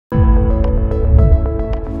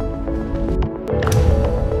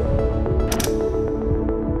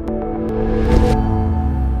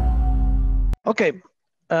Okay,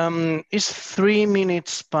 it's 3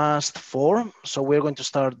 minutes past 4, so we're going to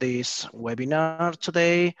start this webinar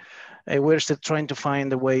today. We're still trying to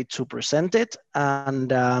find a way to present it, and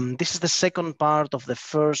this is the second part of the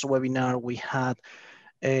first webinar we had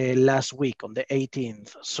last week on the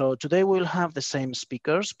 18th. So today we'll have the same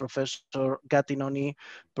speakers, Professor Gattinoni,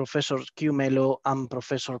 Professor Chiumelo, and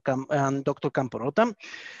Dr. Camporota.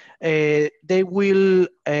 They will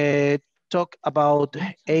talk about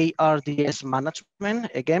ARDS management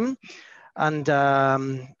again. And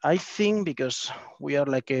I think because we are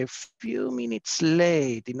like a few minutes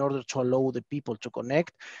late in order to allow the people to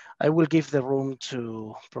connect, I will give the room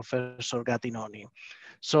to Professor Gattinoni.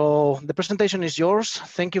 So the presentation is yours.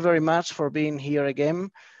 Thank you very much for being here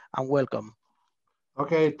again and welcome.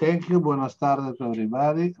 Okay, thank you. Buenas tardes to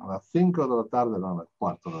everybody. A las 5 de la tarde, no, a las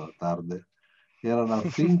 4 de la tarde. Eran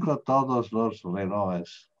las 5 todos los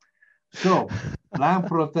relojes. So, lung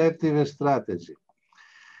protective strategy.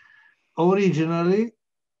 Originally,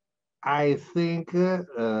 I think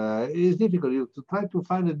it's difficult to try to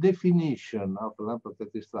find a definition of lung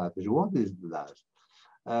protective strategy. What is that?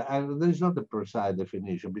 And there is not a precise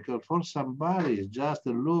definition because for somebody it's just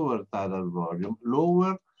a lower tidal volume.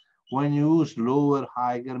 Lower, when you use lower,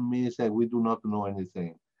 higher means that we do not know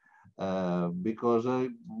anything because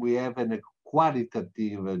we have a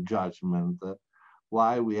qualitative judgment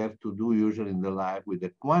why we have to do usually in the life with the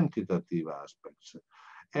quantitative aspects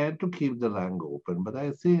and to keep the lung open. But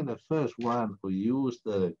I think the first one who used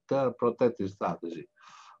the term protective strategy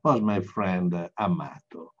was my friend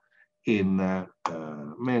Amato in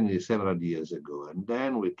several years ago. And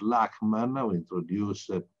then with Lachman, we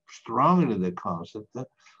introduced strongly the concept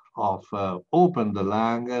of open the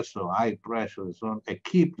lung, so high pressure and so on, and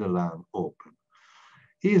keep the lung open.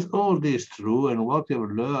 Is all this true? And what you've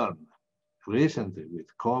learned recently with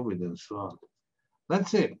COVID and so on?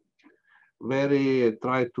 That's it.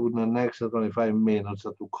 Try to in the next 25 minutes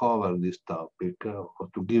to cover this topic or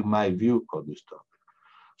to give my view on this topic.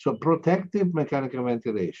 So protective mechanical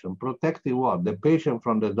ventilation. Protective what? The patient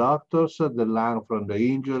from the doctors, the lung from the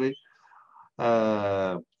injury.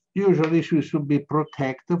 Usually she should be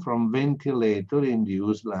protected from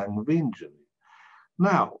ventilator-induced lung injury.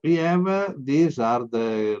 Now, we have, these are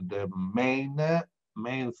the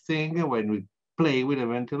main thing when we play with a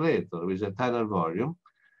ventilator, with a tidal volume.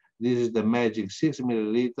 This is the magic 6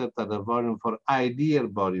 milliliter tidal volume for ideal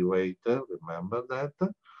body weight, remember that.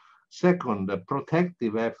 Second, the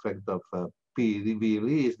protective effect of PDVL,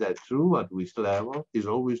 is that true? At which level? Is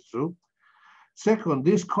always true. Second,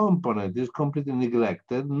 this component is completely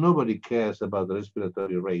neglected. Nobody cares about the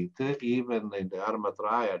respiratory rate. Even in the ARMA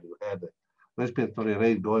trial, you had respiratory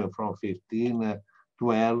rate going from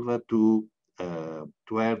 12 to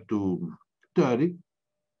 30.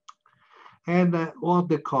 And what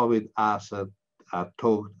the COVID asset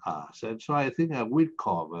taught us. And so I think I will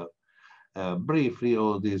cover briefly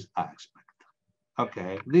all these aspects.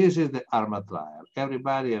 Okay, this is the ARMA trial.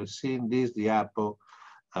 Everybody has seen this diapo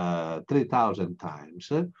 3,000 times.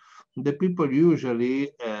 The people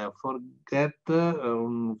usually forget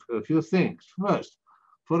a few things. First,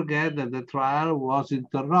 forget that the trial was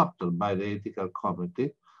interrupted by the ethical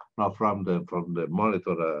committee, not from the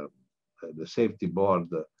monitor, the safety board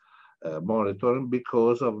monitoring,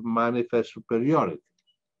 because of manifest superiority,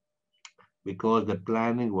 because the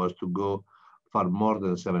planning was to go for more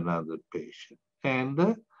than 700 patients.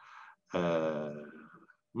 And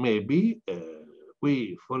maybe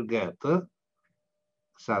we forget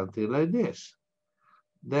something like this,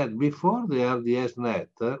 that before the RDS net,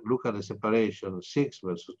 look at the separation 6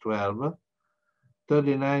 versus 12,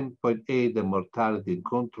 39.8 the mortality in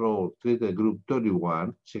control, treated group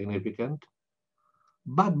 31, significant.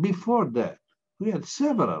 But before that, we had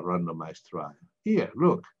several randomized trials. Here,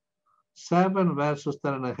 look, 7 versus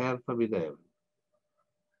 10.5 with 11.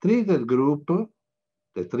 Treated group,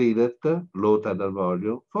 the treated, low tidal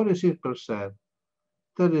volume, 46%,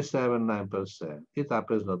 37.9%. It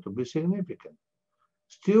happens not to be significant.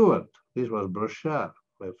 Stewart, this was Brochard.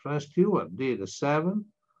 My friend Stewart did 7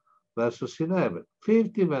 versus 11,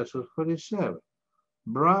 50 versus 47.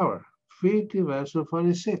 Brower, 50 versus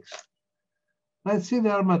 46. Let's see the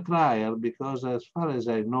ARMA trial, because as far as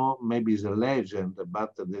I know, maybe it's a legend,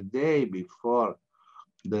 but the day before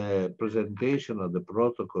the presentation of the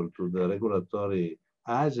protocol to the regulatory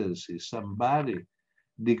agency, somebody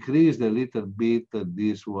decreased a little bit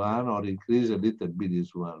this one or increased a little bit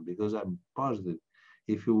this one, because I'm positive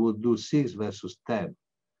if you would do 6 versus 10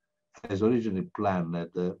 as originally planned,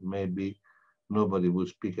 maybe nobody would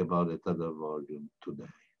speak about the tidal volume today.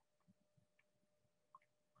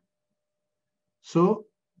 So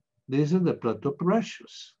these are the plateau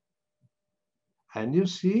pressures. And you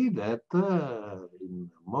see that in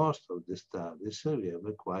most of the studies, we have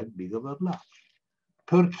a quite big overlap.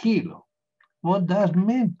 Per kilo. What does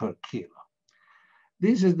mean per kilo?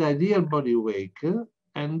 This is the ideal body weight,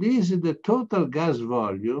 and this is the total gas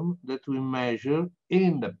volume that we measure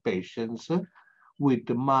in the patients with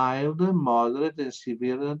mild, moderate, and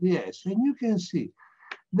severe ARDS. And you can see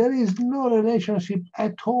there is no relationship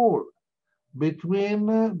at all between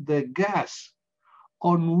the gas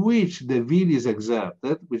on which the will is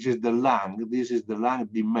exerted, which is the lung, this is the lung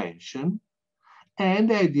dimension, and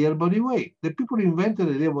the ideal body weight. The people who invented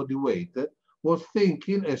the ideal body weight was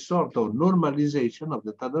thinking a sort of normalization of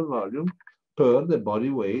the tidal volume per the body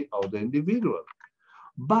weight of the individual.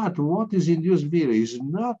 But what is induced here is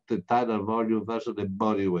not the tidal volume versus the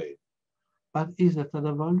body weight, but is the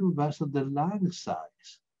tidal volume versus the lung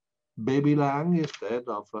size. Baby lung instead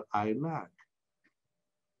of high lung.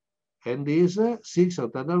 And this 6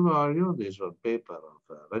 of tidal volume, this was paper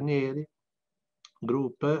of Ranieri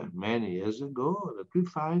group many years ago, that we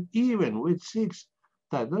find even with 6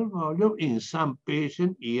 tidal volume in some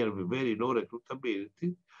patients here with very low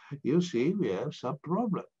recruitability, you see we have some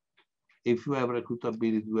problem. If you have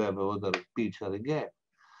recruitability, you have other picture again.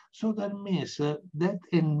 So that means that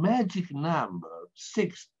a magic number,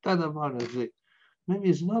 6 tidal volume, maybe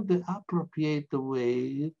it's not the appropriate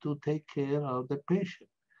way to take care of the patient.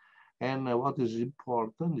 And what is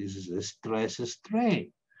important is the stress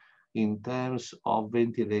strain in terms of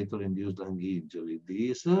ventilator-induced lung injury.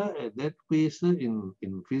 This, that is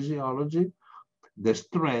in physiology, the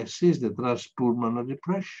stress is the transpulmonary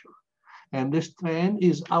pressure. And the strain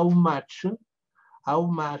is how much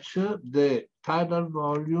the tidal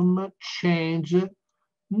volume change,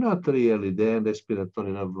 not really the end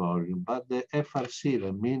respiratory lung volume, but the FRC,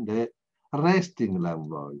 I mean the resting lung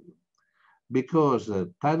volume. Because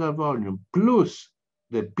tidal volume plus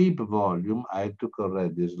the PEEP volume, I had to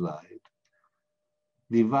correct this slide,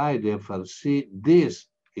 divide the FRC, this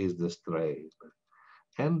is the strain,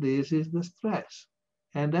 and this is the stress.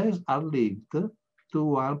 And these are linked to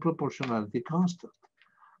one proportionality constant,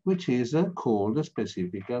 which is called the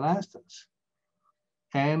specific elastance.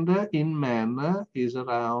 And in men is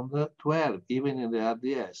around 12, even in the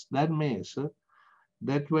ARDS. That means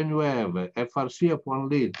that when you have a FRC of 1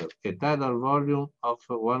 liter, a tidal volume of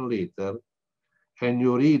 1 liter, and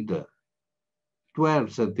you read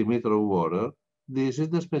 12 centimeters of water, this is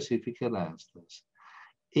the specific elastance.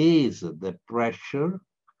 Is the pressure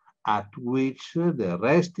at which the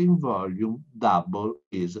resting volume double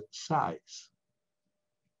its size.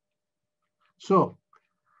 So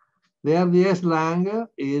the ARDS lung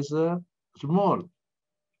is small,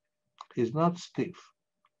 is not stiff.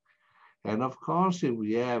 And of course, if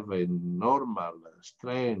we have a normal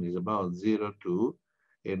strain is about 0.2,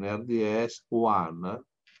 in ARDS 1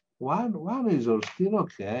 is still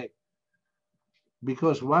okay,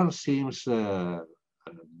 because 1 seems, the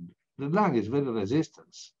lung is very resistant.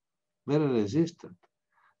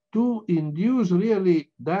 To induce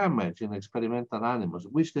really damage in experimental animals,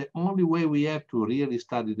 which the only way we have to really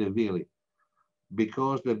study the villi,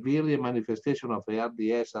 because the villi manifestation of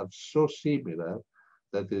ARDS are so similar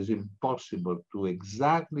that it is impossible to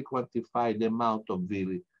exactly quantify the amount of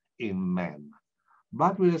villi in men.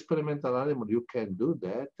 But with experimental animal, you can do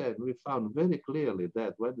that, and we found very clearly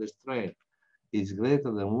that when the strain is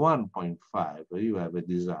greater than 1.5, you have a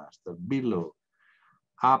disaster. Below,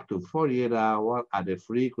 up to 48 hours at a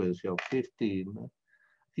frequency of 15,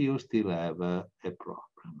 you still have a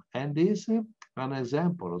problem. And this is an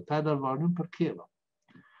example of tidal volume per kilo.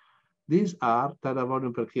 These are tidal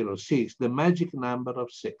volume per kilo, 6, the magic number of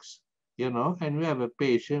 6, you know, and we have a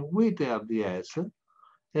patient with ARDS,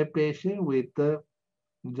 a patient with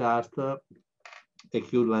just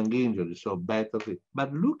acute lung injury, so better.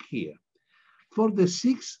 But look here, for the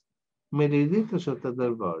 6 milliliters of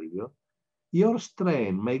tidal volume, your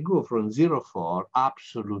strain may go from 0.4,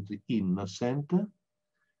 absolutely innocent,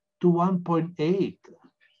 to 1.8,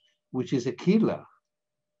 which is a killer.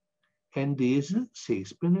 And this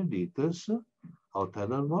 6 milliliters of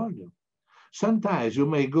tidal volume. Sometimes you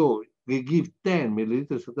may go, we give 10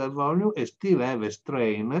 milliliters of tidal volume and still have a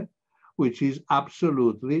strain which is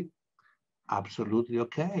absolutely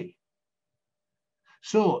okay.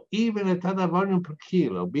 So even a tidal volume per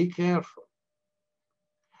kilo, be careful.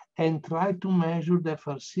 And try to measure the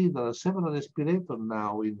FRC. There are several respirators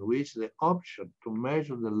now in which the option to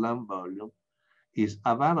measure the lung volume is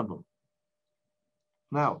available.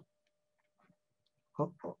 Now,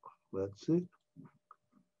 let's see.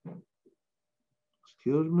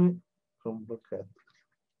 Excuse me, from Bocchetti.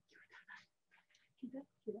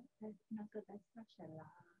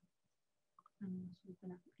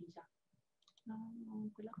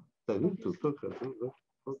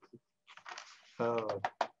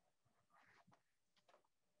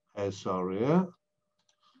 Sorry.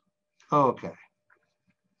 Okay,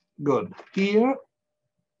 good. Here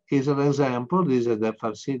is an example. This is the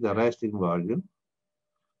FRC, the resting volume.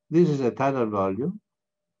 This is a tidal volume.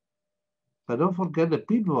 But don't forget the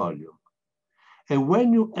peak volume. And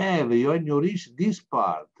when you reach this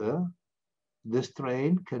part, the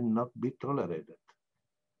strain cannot be tolerated.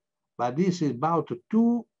 But this is about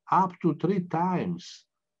 2 up to 3 times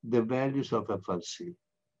the values of FRC.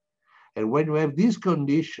 And when you have this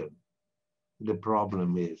condition, the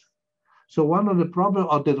problem is. So one of the problems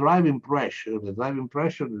of the driving pressure is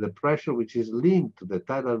the pressure which is linked to the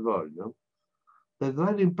tidal volume. The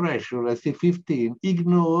driving pressure, let's say 15,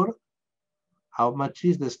 ignore how much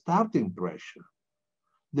is the starting pressure.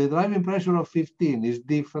 The driving pressure of 15 is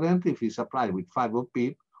different if it's applied with 5 of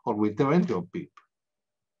PIP or with 20 of PIP.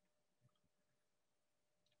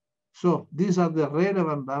 So these are the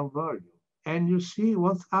relevant down volume. And you see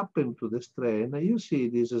what's happened to the strain. You see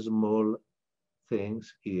these small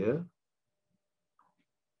things here.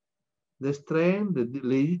 The strain, the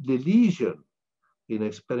lesion in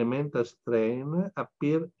experimental strain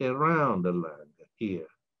appear around the lung here.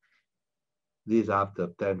 These after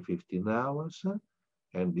 10, 15 hours,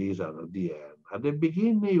 and these are at the end. At the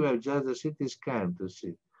beginning, you have just a CT scan to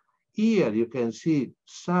see. Here, you can see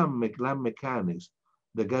some lung mechanics.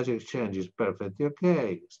 The gas exchange is perfectly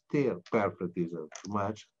okay. Still, perfect isn't too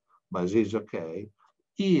much, but it's okay.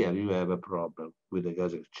 Here, you have a problem with the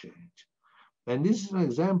gas exchange. And this is an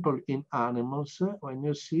example in animals when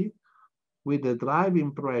you see with the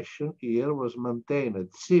driving pressure here was maintained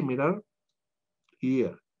similar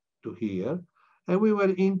here to here, and we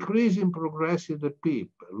were increasing progressively the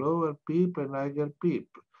PEEP, lower PEEP and higher PEEP.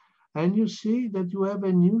 And you see that you have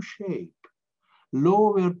a new shape.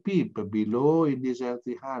 Lower PEEP below in this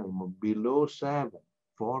healthy animal, below 7,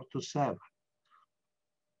 4 to 7,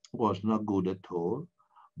 was not good at all,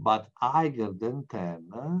 but higher than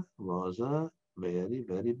 10 was very,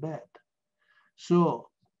 very bad. So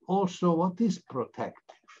also what is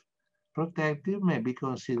protective? Protective may be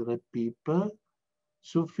considered PEEP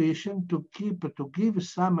sufficient to give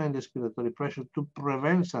some end expiratory pressure to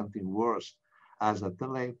prevent something worse as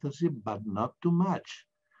atelectacy, but not too much.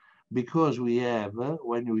 Because we have,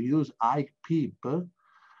 when you use high PEEP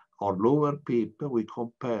or lower PEEP, we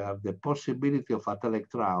compare the possibility of atelic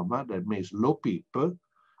trauma, that means low PEEP,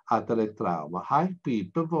 atelic trauma, high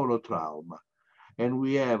PEEP, volotrauma. And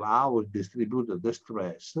we have how distributed the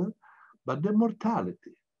stress, but the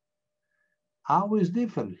mortality. How is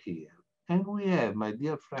different here? And we have, my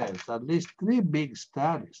dear friends, at least 3 big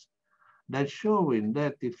studies that showing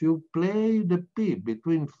that if you play the PEEP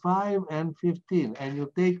between 5 and 15, and you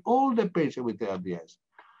take all the patients with ARDS,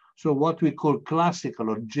 so what we call classical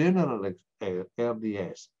or general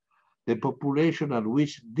ARDS, the population at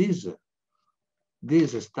which these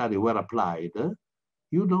studies were applied,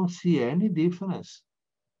 you don't see any difference.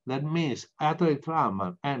 That means atelic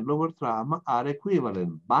trauma and lower trauma are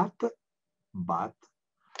equivalent, but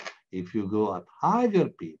if you go at higher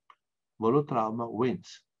PEEP, volotrauma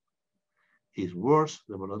wins. It's worse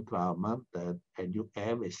the volotrauma, and you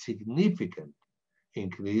have a significant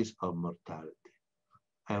increase of mortality.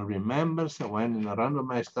 And remember, so when in a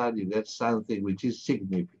randomized study, that's something which is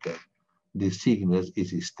significant. The sickness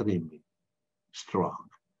is extremely strong.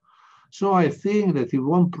 So I think that if you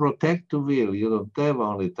want protective will, you don't have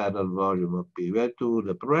only tidal volume of PEEP. You have to do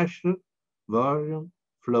the pressure, volume,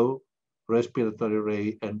 flow, respiratory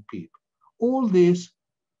rate, and PEEP. All these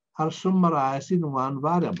are summarized in one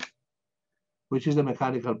variable, which is the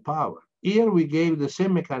mechanical power. Here we gave the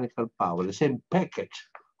same mechanical power, the same package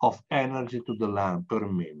of energy to the lung per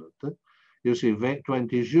minute. You see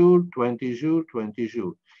 20 joule, 20 joule, 20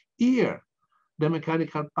 joule. Here, the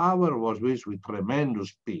mechanical power was with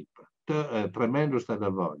tremendous PEEP, tremendous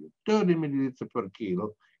tidal volume, 30 milliliters per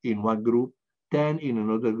kilo in one group, 10 in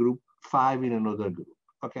another group, 5 in another group,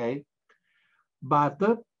 okay? But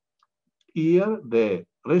here the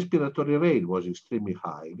respiratory rate was extremely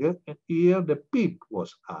high, and here the PEEP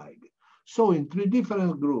was high. So in 3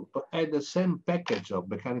 different groups had the same package of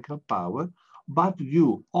mechanical power, but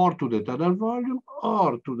due or to the tidal volume,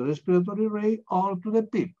 or to the respiratory rate, or to the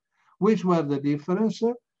PEEP. Which were the difference?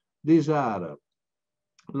 These are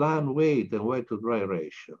lung weight and weight to dry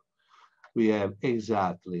ratio. We have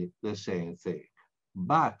exactly the same thing.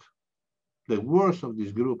 But the worst of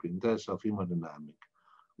this group in terms of hemodynamic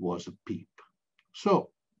was PEEP. So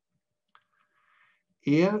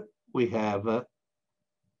here we have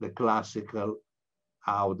the classical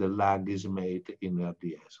how the lung is made in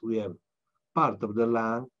ARDS. We have part of the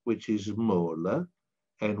lung which is smaller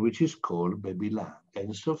and which is called baby lung.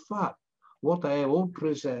 And so far, what I will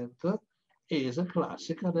present is a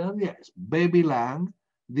classical ARDS. Baby lung,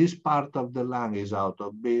 this part of the lung is out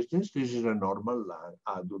of business. This is a normal lung,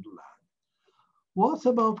 adult lung. What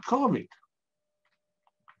about COVID?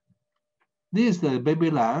 This is the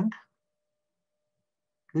baby lung.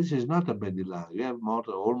 This is not a baby lung. You have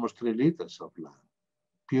almost 3 liters of lung.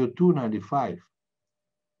 PO2 95.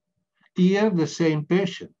 Here, the same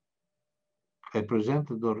patient. I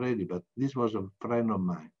presented already, but this was a friend of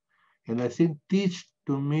mine. And I think teach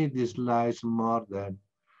to me this lies more than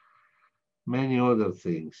many other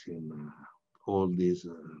things in all this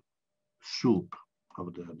soup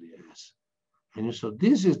of the ARDS. And so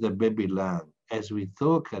this is the baby lung as we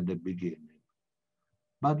talked at the beginning.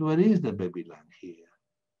 But where is the baby lung here?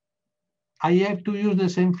 I have to use the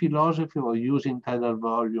same philosophy of using tidal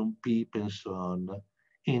volume, PEEP, and so on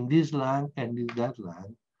in this lung and in that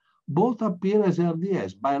lung. Both appear as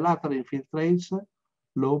ARDS, bilateral infiltrates,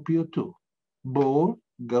 low PO2. Both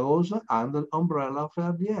goes under umbrella of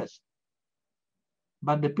ARDS.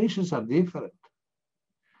 But the patients are different.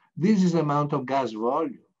 This is the amount of gas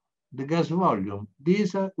volume. The gas volume,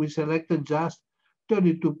 these are, we selected just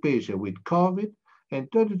 32 patients with COVID and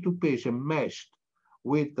 32 patients meshed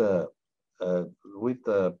with PO2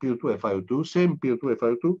 FiO2, same PO2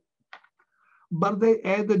 FiO2, but they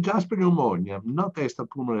had just pneumonia, not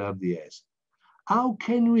extrapulmonary ARDS. How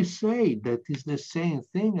can we say that is the same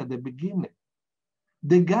thing at the beginning?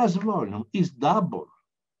 The gas volume is double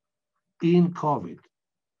in COVID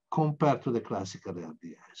compared to the classical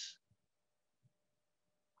ARDS.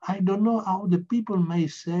 I don't know how the people may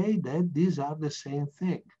say that these are the same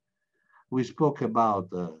thing. We spoke about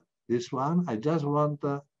this one. I just want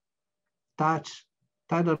to touch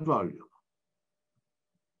tidal volume.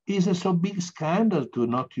 It's a so big scandal to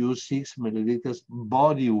not use 6 milliliters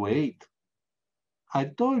body weight. I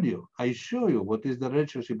told you, I show you what is the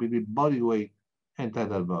relationship between body weight and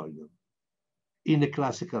tidal volume. In the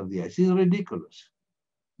classical ARDS, it's ridiculous.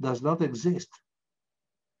 Does not exist.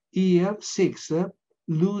 Here, 6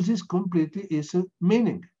 loses completely its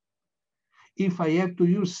meaning. If I have to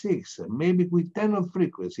use 6, maybe with 10 of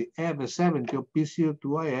frequency, have a 70 of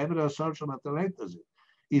PCO2, I have an absorption atelectasis.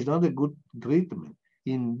 It's not a good treatment.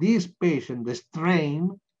 In this patient, the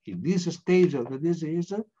strain, in this stage of the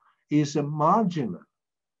disease, is marginal,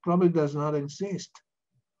 probably does not exist.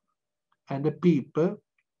 And the PEEP,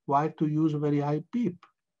 why to use very high PEEP?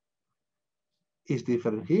 It's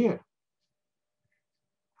different here.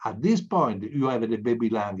 At this point, you have the baby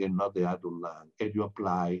lung and not the adult lung, and you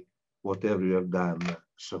apply whatever you have done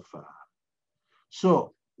so far.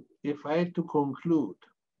 So, if I had to conclude,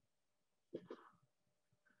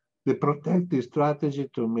 the protective strategy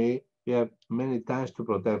to me, we have many times to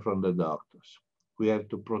protect from the doctors. We have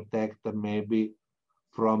to protect maybe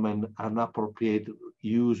from an inappropriate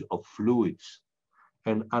use of fluids,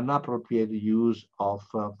 an inappropriate use of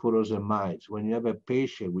furosemides. When you have a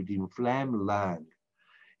patient with inflamed lung,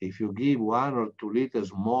 if you give 1 or 2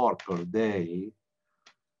 liters more per day,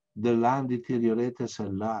 the lung deteriorates a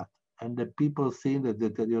lot. And the people think that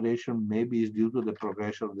deterioration maybe is due to the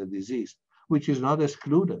progression of the disease, which is not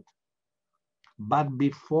excluded. But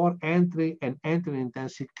before entering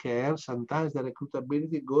intensive care, sometimes the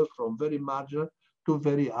recruitability goes from very marginal to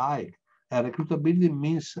very high. And recruitability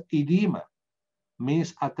means edema,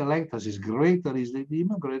 means atelectasis. Greater is the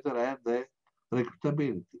edema, greater are the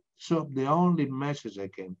recruitability. So the only message I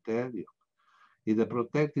can tell you is the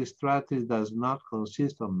protective strategy does not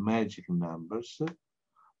consist of magic numbers,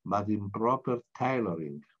 but in proper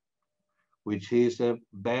tailoring, which is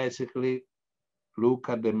basically look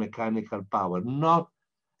at the mechanical power, not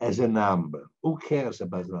as a number. Who cares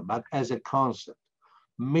about that? But as a concept.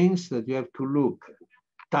 Means that you have to look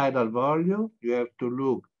tidal volume, you have to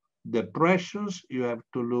look the pressures, you have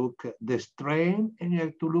to look the strain, and you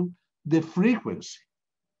have to look the frequency.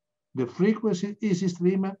 The frequency is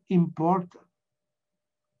extremely important.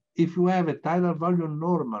 If you have a tidal volume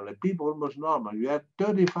normal, a PEEP almost normal, you have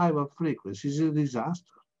 35 of frequency, it's a disaster.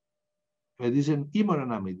 It is an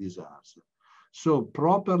hemodynamic disaster. So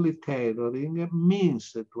properly tailoring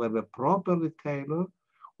means to have a properly tailored,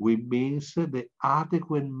 which means the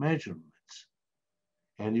adequate measurements.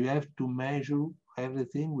 And you have to measure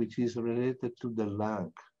everything which is related to the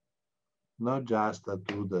lung, not just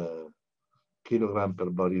to the kilogram per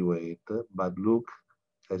body weight, but look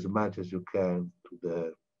as much as you can to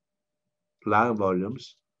the lung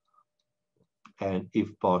volumes, and if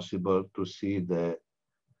possible, to see the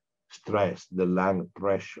stress, the lung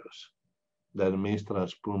pressures. That means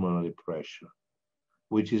transpulmonary pressure,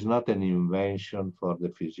 which is not an invention for the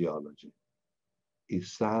physiology.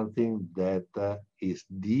 is something that is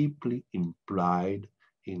deeply implied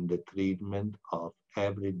in the treatment of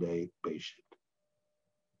everyday patient.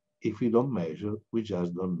 If we don't measure, we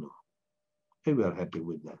just don't know. And we are happy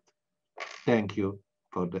with that. Thank you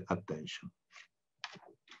for the attention.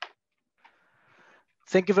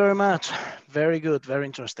 Thank you very much. Very good, very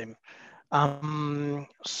interesting.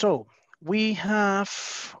 So we have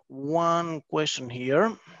one question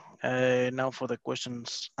here now for the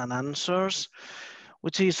questions and answers,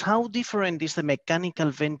 which is how different is the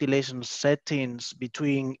mechanical ventilation settings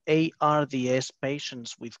between ARDS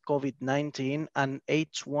patients with COVID-19 and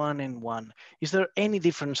H1N1? Is there any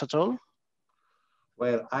difference at all?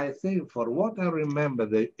 Well, I think for what I remember,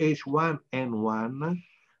 the H1N1,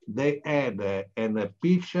 they had a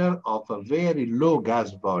picture of a very low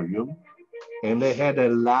gas volume, and they had a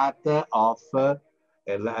lot of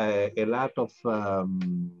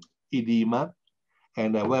edema,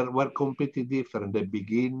 and were completely different the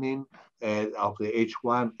beginning of the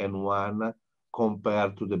H1N1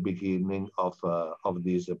 compared to the beginning of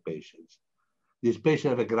these patients. These patients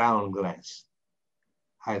have a ground glass.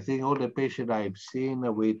 I think all the patients I've seen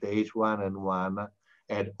with H1N1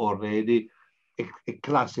 had already a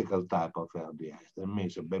classical type of ARDS. That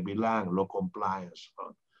means a baby lung, low compliance,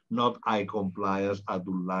 not high compliance,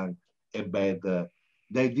 adult lung, a bad.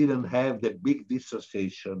 They didn't have the big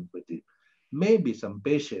dissociation with it. Maybe some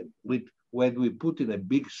patient with when we put in a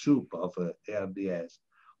big soup of ARDS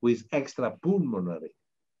with extra pulmonary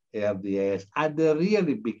ARDS at the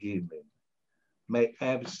really beginning may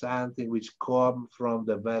have something which come from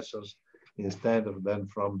the vessels instead of than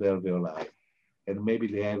from the alveoli. And maybe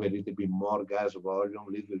they have a little bit more gas volume,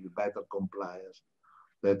 a little bit better compliance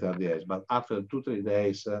than ARDS. But after 2-3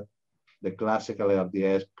 days, the classical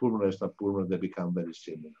ARDS, pulmonary, extrapulmonary, they become very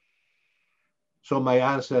similar. So my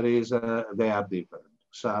answer is they are different,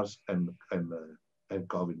 SARS and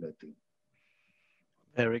COVID-19.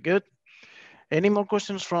 Very good. Any more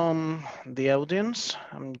questions from the audience?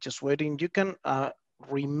 I'm just waiting. You can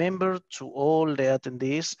remember to all the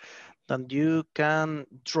attendees that you can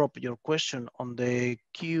drop your question on the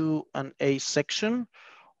Q&A section,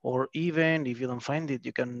 or even if you don't find it,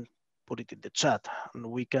 you can put it in the chat and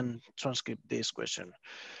we can transcribe this question.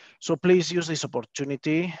 So please use this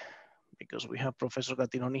opportunity because we have Professor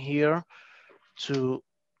Gattinoni here to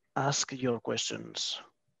ask your questions.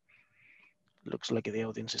 Looks like the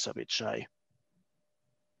audience is a bit shy.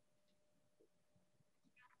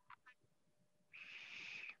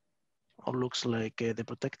 Or looks like the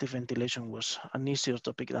protective ventilation was an easier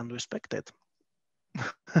topic than we expected.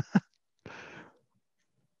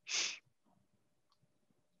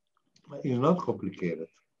 It's not complicated.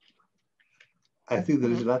 I think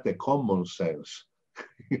there is not a common sense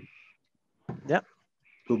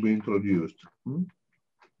to be introduced.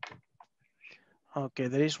 Okay,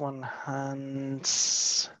 there is one hand.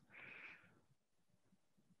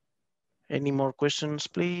 Any more questions,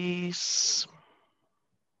 please?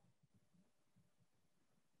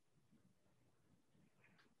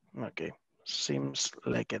 Okay, seems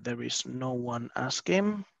like there is no one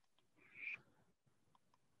asking.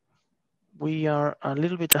 We are a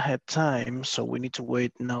little bit ahead time, so we need to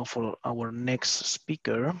wait now for our next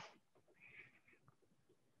speaker.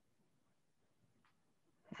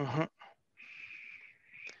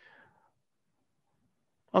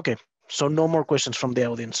 Okay, so no more questions from the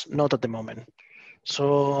audience, not at the moment.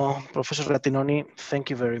 So Professor Gattinoni, thank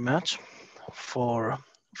you very much for,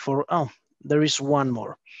 oh, there is one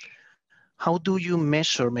more. How do you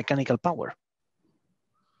measure mechanical power?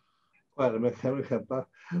 Well, mechanical power,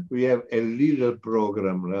 we have a leader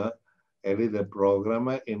program,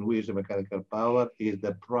 in which the mechanical power is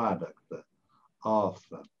the product of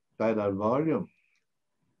tidal volume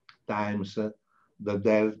times the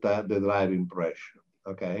delta, the driving pressure,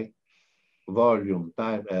 okay? Volume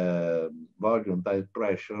times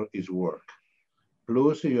pressure is work.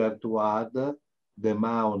 Plus you have to add the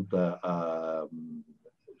amount,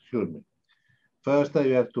 excuse me. First,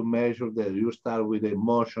 you have to measure you start with a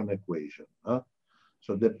motion equation.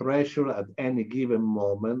 So the pressure at any given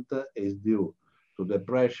moment is due to the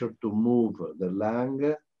pressure to move the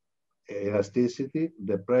lung, elasticity,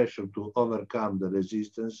 the pressure to overcome the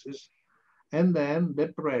resistances, and then the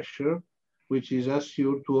pressure which is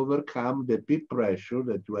assumed to overcome the PEEP pressure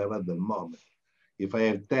that you have at the moment. If I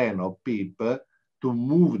have 10 of PEEP, to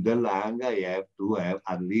move the lung, I have to have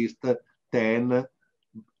at least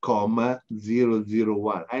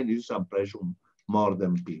 10,001. I need some pressure more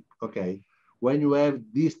than PEEP, okay? When you have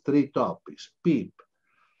these three topics, PEEP,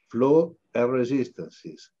 flow and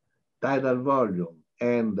resistances, tidal volume,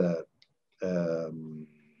 and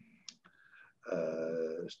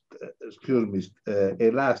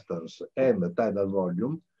elastance and the tidal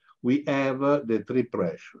volume, we have the three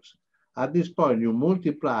pressures. At this point, you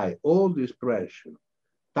multiply all this pressure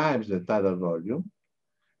times the tidal volume,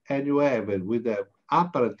 and you have it with a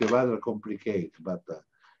apparently rather complicated, but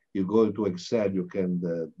you go into Excel, you can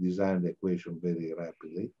design the equation very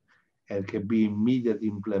rapidly, and can be immediately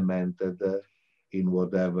implemented in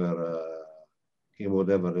whatever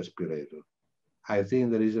respirator. I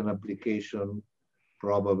think there is an application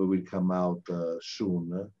probably will come out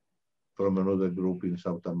soon from another group in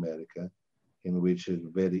South America, in which it's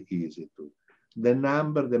very easy to. The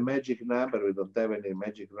number, the magic number, we don't have any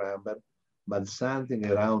magic number, but something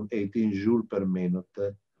around 18 joules per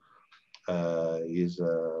minute is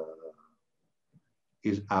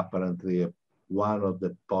apparently one of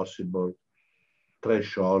the possible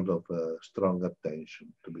threshold of strong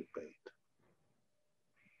attention to be paid.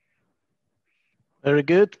 Very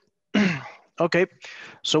good. Okay,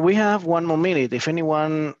 so we have 1 more minute. If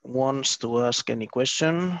anyone wants to ask any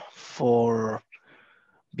question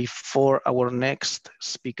before our next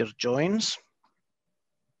speaker joins.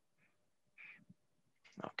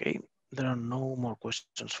 Okay, there are no more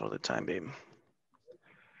questions for the time being.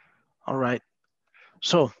 All right,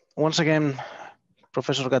 so once again,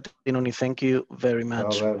 Professor Gattinoni, thank you very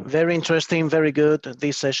much. Very interesting, very good.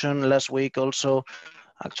 This session last week also,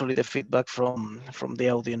 actually the feedback from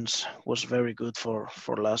the audience was very good for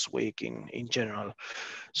last week in general.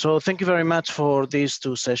 So thank you very much for these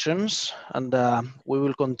 2 sessions, and we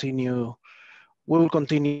will continue. We will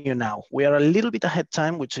continue now. We are a little bit ahead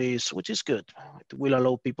time, which is good. It will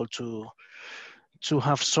allow people to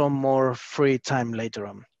have some more free time later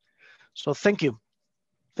on. So thank you.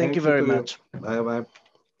 Thank you very much. Bye bye.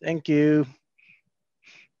 Thank you.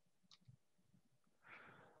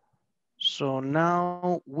 So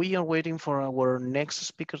now we are waiting for our next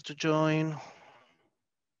speaker to join.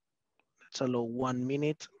 Let's allow 1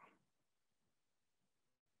 minute.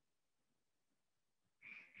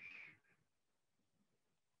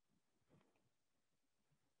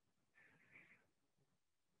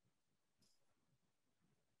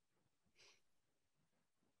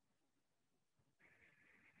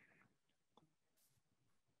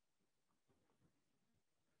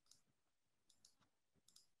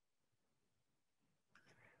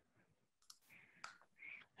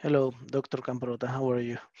 Hello, Dr. Camprota, how are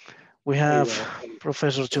you? We have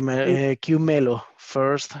Professor Chiumelo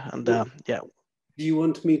first, and yeah. Do you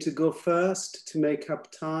want me to go first to make up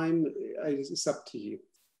time? It's up to you.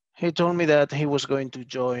 He told me that he was going to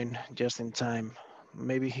join just in time.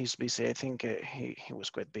 Maybe he's busy. I think he was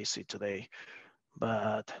quite busy today,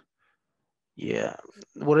 but yeah.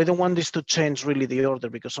 What I don't want is to change really the order,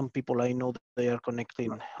 because some people I know they are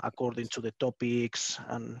connecting according to the topics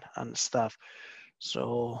and stuff.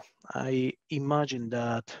 So I imagine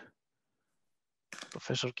that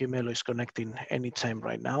Professor Chiumelo is connecting anytime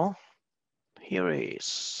right now. Here he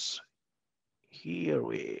is. Here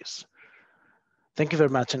he is. Thank you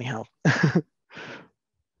very much anyhow.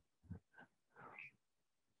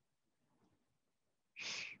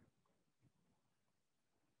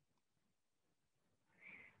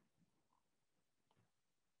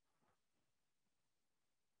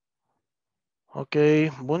 Okay,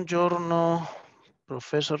 buongiorno,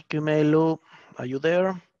 Professor Chiumelo. Are you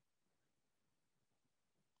there?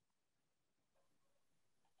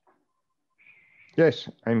 Yes,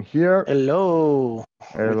 I'm here. Hello,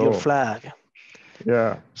 Hello. with your flag.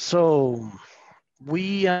 Yeah. So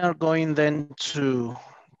we are going then to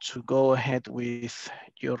go ahead with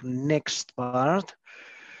your next part,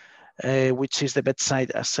 which is the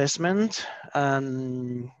bedside assessment.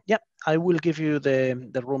 And yeah, I will give you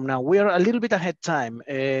the room now. We are a little bit ahead time,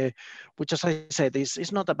 which, as I said,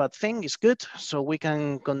 is not a bad thing. It's good, so we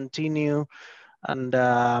can continue, and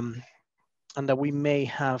that we may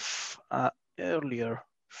have earlier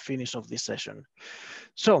finish of this session.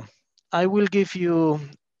 So I will give you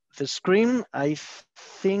the screen. I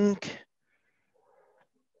think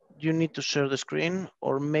you need to share the screen,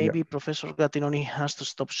 or maybe Professor Gattinoni has to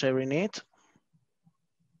stop sharing it.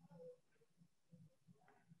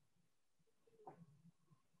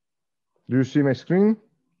 Do you see my screen?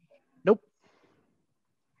 Nope.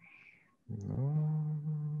 No.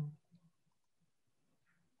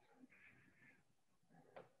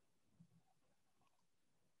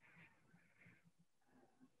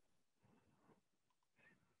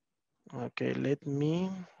 Okay, let me.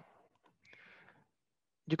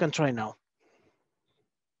 You can try now.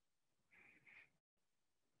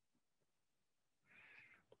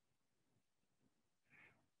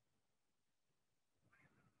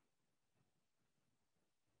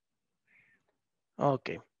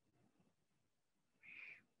 Okay.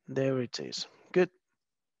 There it is. Good.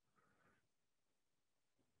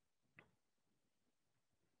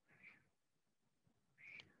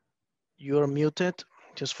 You're muted,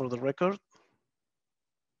 just for the record.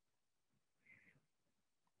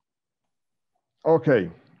 Okay,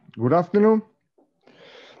 good afternoon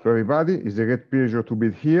to everybody. It's a great pleasure to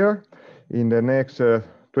be here. In the next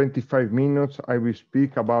 25 minutes, I will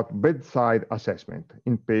speak about bedside assessment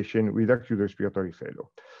in patient with acute respiratory failure.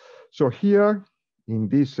 So here in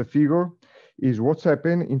this figure is what's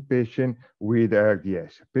happened in patient with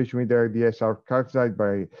ARDS. Patients with ARDS are characterized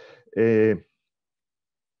by a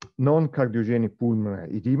non-cardiogenic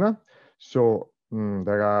pulmonary edema. So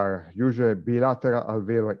there are usually bilateral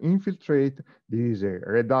alveolar infiltrate. There is a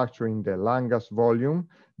reduction in the lung gas volume.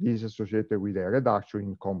 This is associated with a reduction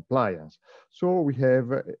in compliance. So we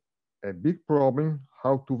have a big problem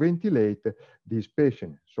how to ventilate this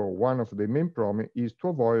patient. So one of the main problems is to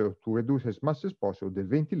avoid or to reduce as much as possible the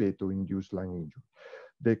ventilator-induced lung injury.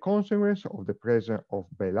 The consequence of the presence of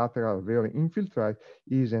bilateral alveolar infiltrate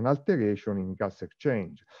is an alteration in gas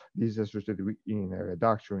exchange. This is associated with a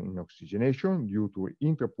reduction in oxygenation due to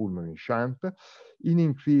intrapulmonary shunt, an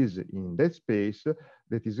increase in dead space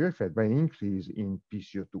that is reflected by an increase in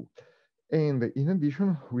PCO2. And in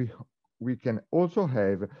addition, we can also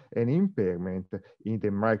have an impairment in the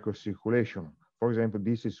microcirculation. For example,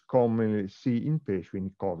 this is commonly seen in patients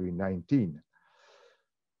with COVID-19.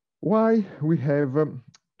 Why we have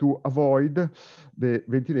to avoid the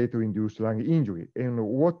ventilator-induced lung injury, and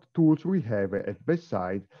what tools we have at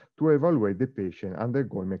bedside to evaluate the patient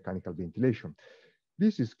undergoing mechanical ventilation.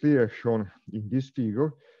 This is clearly shown in this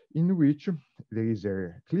figure, in which there is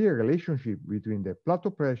a clear relationship between the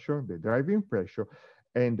plateau pressure, the driving pressure,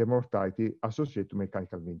 and the mortality associated to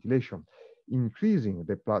mechanical ventilation. Increasing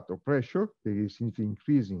the plateau pressure, there is significant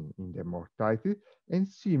increasing in the mortality, and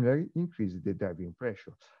similarly increases the driving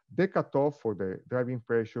pressure. The cutoff for the driving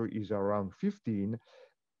pressure is around 15,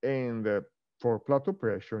 and for plateau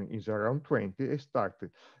pressure is around 20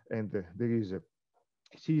 started, and there is a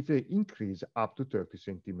significant increase up to 30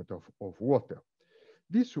 centimeters of water.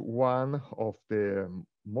 This one of the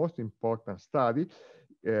most important study,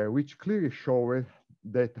 which clearly showed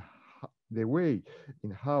that the way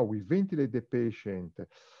in how we ventilate the patient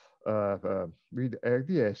with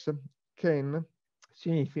ARDS can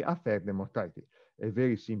significantly affect the mortality. A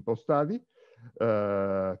very simple study,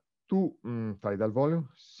 2 tidal volume,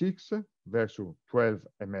 6 versus 12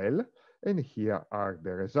 ml, and here are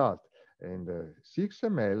the results. And 6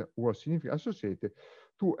 ml was significantly associated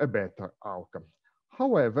to a better outcome.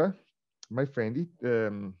 However, my friend,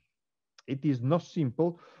 it is not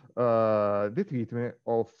simple, the treatment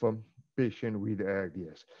of patient with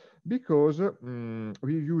ARDS, because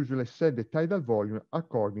we usually set the tidal volume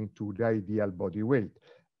according to the ideal body weight.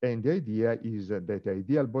 And the idea is that the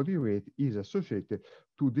ideal body weight is associated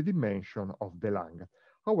to the dimension of the lung.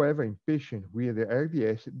 However, in patients with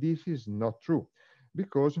ARDS, this is not true,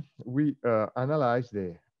 because we analyze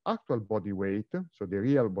the actual body weight, so the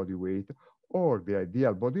real body weight, or the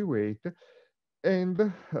ideal body weight, and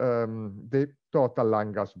the total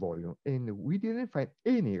lung gas volume. And we didn't find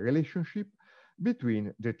any relationship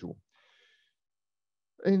between the two.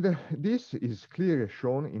 And this is clearly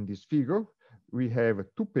shown in this figure. We have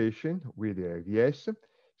 2 patients with ARDS,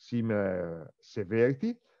 similar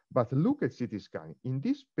severity, but look at CT scan. In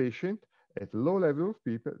this patient, at low level of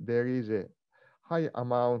PEEP, there is a high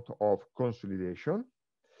amount of consolidation,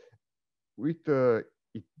 with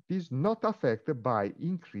it is not affected by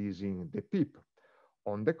increasing the PEEP.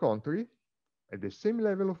 On the contrary, at the same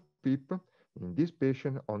level of PEEP, in this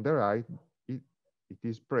patient on the right, it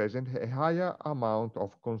is present a higher amount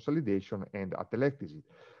of consolidation and atelectasis.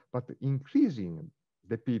 But increasing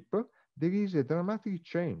the PEEP, there is a dramatic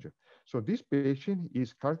change. So this patient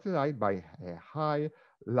is characterized by a high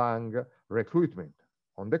lung recruitment.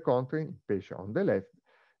 On the contrary, patient on the left,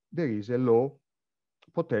 there is a low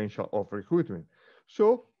potential of recruitment.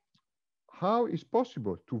 So how is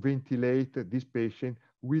possible to ventilate this patient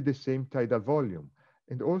with the same tidal volume?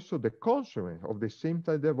 And also the consequence of the same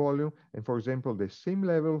tidal volume and, for example, the same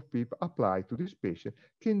level of PEEP applied to this patient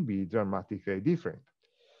can be dramatically different.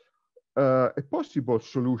 A possible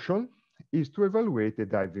solution is to evaluate the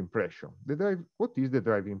driving pressure. What is the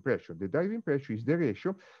driving pressure? The driving pressure is the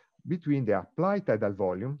ratio between the applied tidal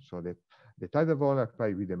volume, so the tidal volume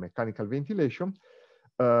applied with the mechanical ventilation,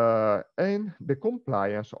 and the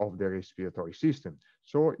compliance of the respiratory system.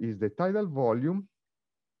 So is the tidal volume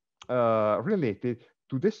related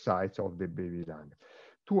to the size of the baby lung.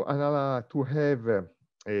 To have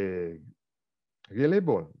a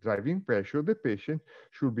reliable driving pressure, the patient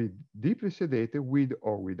should be deeply sedated with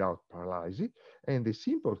or without paralysis, and the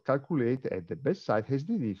simple calculate at the bedside has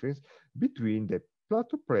the difference between the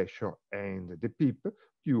plateau pressure and the PEEP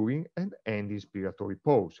during and end inspiratory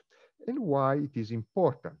pause. And why it is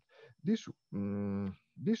important.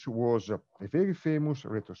 This was a very famous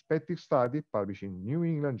retrospective study published in New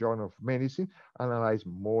England Journal of Medicine, analyzed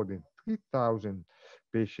more than 3,000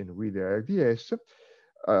 patients with ARDS,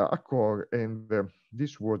 and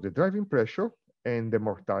this was the driving pressure and the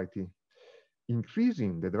mortality.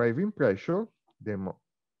 Increasing the driving pressure, the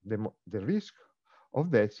risk of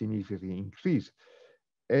death significantly increased.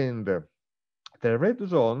 And the red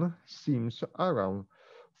zone seems around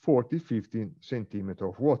 40-50 centimeters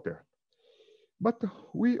of water. But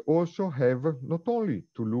we also have not only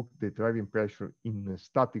to look the driving pressure in a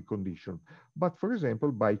static condition, but for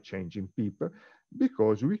example, by changing PEEP,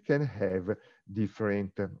 because we can have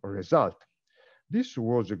different results. This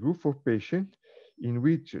was a group of patients in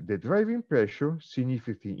which the driving pressure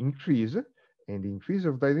significantly increased, and the increase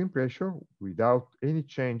of driving pressure without any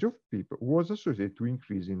change of PEEP was associated to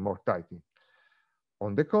increase in mortality.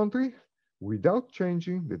 On the contrary, without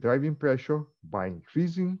changing the driving pressure by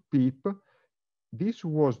increasing PEEP, this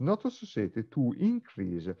was not associated to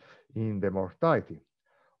increase in the mortality.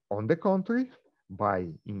 On the contrary, by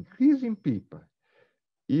increasing PEEP,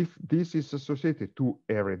 if this is associated to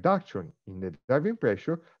a reduction in the driving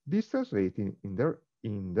pressure, this translates in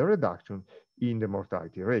the reduction in the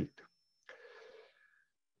mortality rate.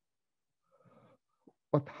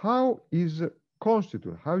 But how is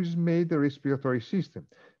made the respiratory system?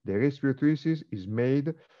 The respiratory system is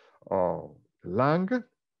made of lung,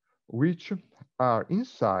 which are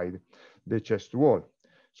inside the chest wall.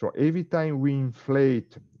 So every time we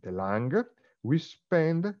inflate the lung, we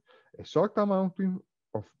spend a certain amount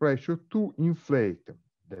of pressure to inflate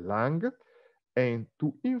the lung and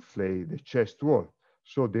to inflate the chest wall.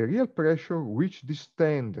 So the real pressure which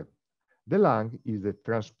distends the lung is the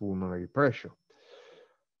transpulmonary pressure.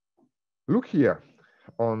 Look here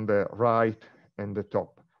on the right and the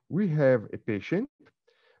top. We have a patient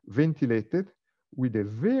ventilated with a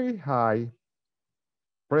very high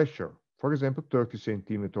pressure, for example, 30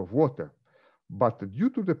 centimeters of water. But due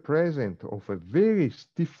to the presence of a very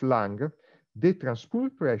stiff lung, the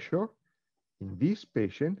transpulmonary pressure in this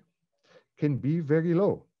patient can be very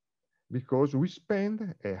low, because we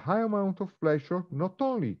spend a high amount of pressure not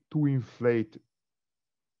only to inflate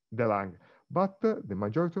the lung, but the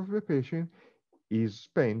majority of the patient is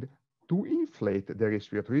spent to inflate the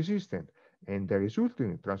respiratory system, and the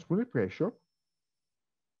resulting transpulmonary pressure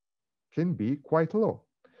can be quite low.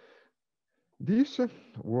 This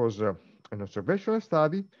was an observational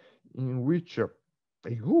study in which a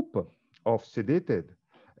group of sedated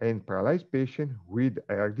and paralyzed patients with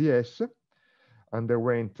ARDS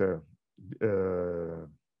underwent,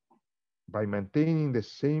 by maintaining the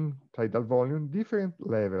same tidal volume, different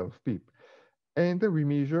level of PEEP. And we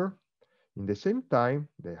measure in the same time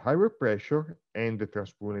the higher pressure and the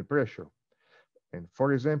transpulmonary pressure. And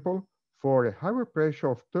for example, for a higher pressure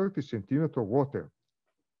of 30 centimeters of water,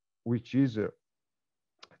 which is,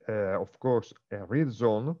 of course, a red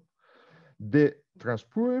zone, the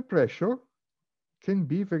transpulmonary pressure can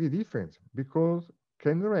be very different, because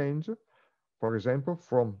can range, for example,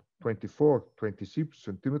 from 24, 26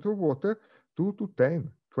 centimeters of water to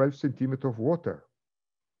 10, 12 centimeters of water,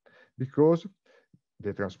 because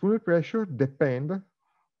the transpulmonary pressure depends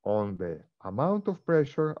on the amount of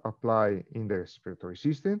pressure applied in the respiratory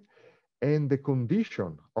system and the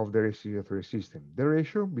condition of the respiratory system, the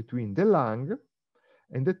ratio between the lung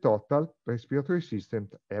and the total respiratory system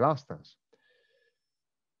elastance.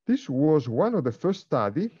 This was one of the first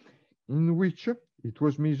studies in which it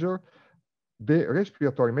was measured the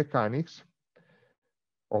respiratory mechanics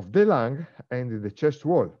of the lung and the chest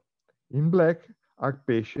wall. In black are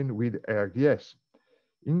patients with ARDS.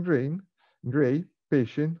 In gray,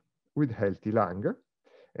 patient with healthy lung.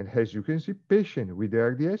 And as you can see, patients with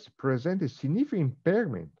ARDS present a significant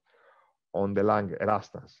impairment on the lung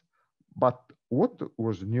elastance. But what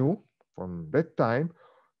was new from that time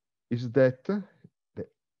is that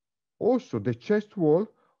also the chest wall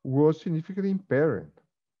was significantly impaired.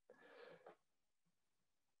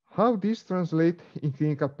 How this translates in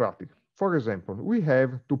clinical practice? For example, we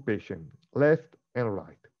have two patients, left and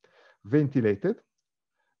right, ventilated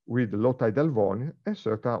with low tidal volume and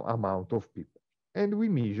certain amount of PEEP. And we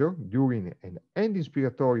measure during an end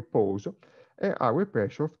inspiratory pause an airway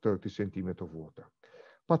pressure of 30 centimeters of water.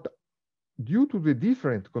 But due to the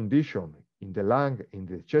different condition in the lung and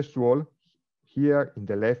the chest wall, here in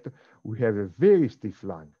the left, we have a very stiff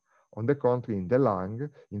lung. On the contrary, in the lung,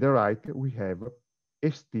 in the right, we have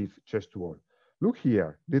a stiff chest wall. Look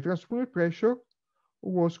here, the transpulmonary pressure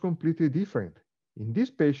was completely different. In this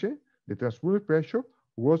patient, the transpulmonary pressure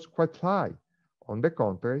was quite high. On the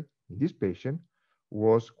contrary, in this patient,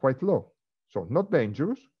 was quite low. So not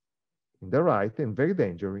dangerous in the right and very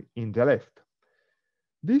dangerous in the left.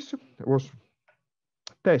 This was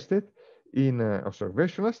tested in an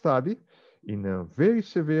observational study in a very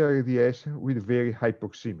severe ARDS with very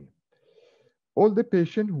hypoxemia. All the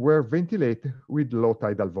patients were ventilated with low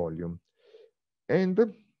tidal volume.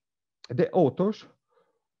 And the authors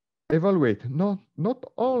evaluate not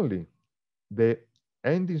only the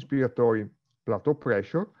end inspiratory plateau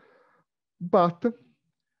pressure, but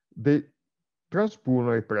the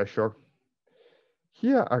transpulmonary pressure.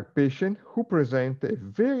 Here are patients who present a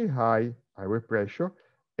very high airway pressure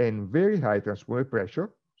and very high transpulmonary pressure,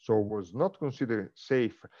 so was not considered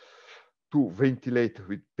safe to ventilate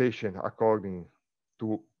with patient according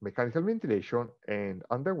to mechanical ventilation and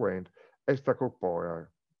underwent extracorporeal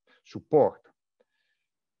support.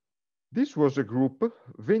 This was a group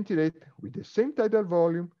ventilated with the same tidal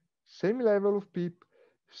volume, same level of PEEP,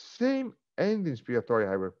 same end inspiratory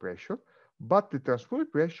airway pressure, but the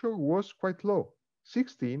transpulmonary pressure was quite low,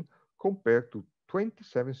 16 compared to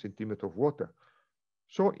 27 centimeters of water.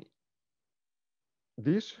 So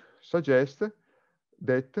this suggests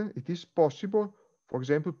that it is possible, for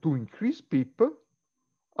example, to increase PEEP,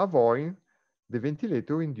 avoiding the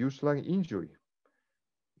ventilator-induced lung injury.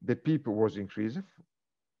 The PEEP was increased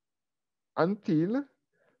until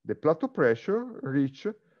the plateau pressure reached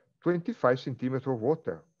 25 centimeters of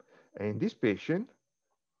water. And this patient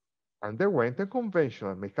underwent a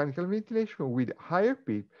conventional mechanical ventilation with higher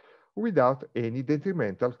PEEP without any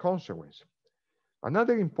detrimental consequence.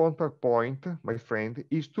 Another important point, my friend,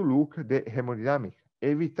 is to look at the hemodynamic.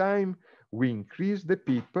 Every time we increase the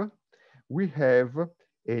PEEP, we have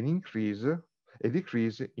a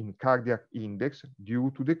decrease in cardiac index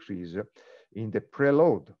due to decrease in the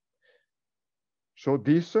preload. So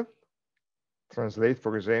this translates,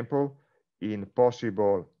 for example, in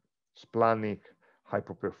possible splanchnic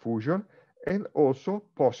hypoperfusion and also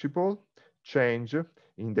possible change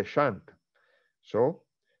in the shunt. So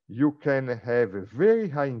you can have a very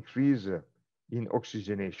high increase in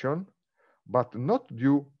oxygenation, but not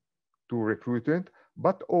due to recruitment,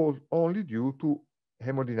 but only due to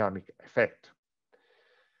hemodynamic effect.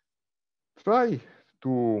 Try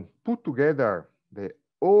to put together the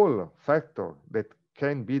all factors that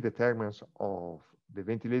can be determinants of the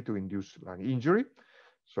ventilator-induced lung injury.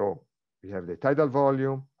 So we have the tidal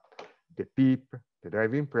volume, the PEEP, the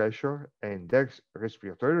driving pressure, and the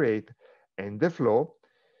respiratory rate, and the flow.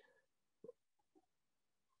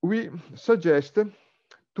 We suggest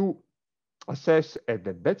to assess at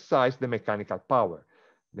the bedside the mechanical power.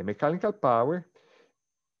 The mechanical power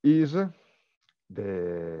is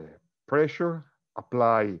the pressure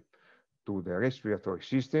applied to the respiratory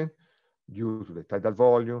system due to the tidal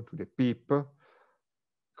volume, to the PEEP.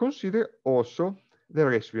 Consider also the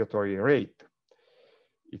respiratory rate.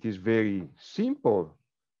 It is very simple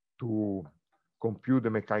to compute the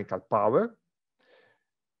mechanical power,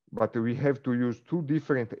 but we have to use two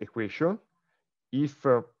different equations. If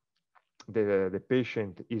the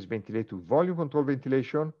patient is ventilated with volume control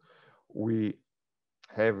ventilation, we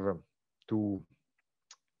have to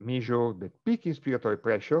measure the peak inspiratory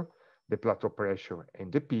pressure, the plateau pressure,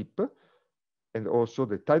 and the PEEP, and also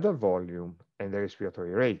the tidal volume and the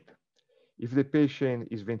respiratory rate. If the patient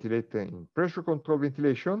is ventilated in pressure control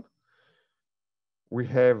ventilation, we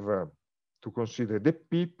have to consider the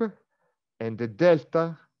PEEP and the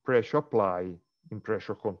delta pressure applied in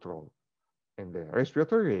pressure control, and the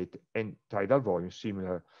respiratory rate and tidal volume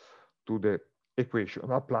similar to the equation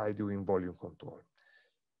applied during volume control.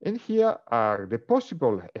 And here are the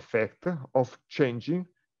possible effects of changing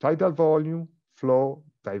tidal volume, flow,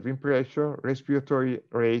 driving pressure, respiratory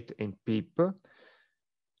rate, and PEEP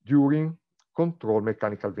during controlled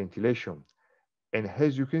mechanical ventilation. And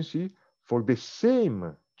as you can see, for the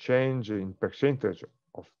same change in percentage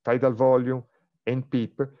of tidal volume and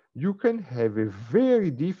PEEP, you can have a very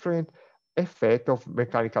different effect of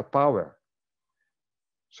mechanical power.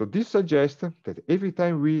 So this suggests that every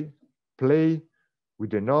time we play with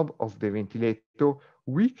the knob of the ventilator,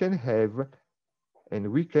 we can have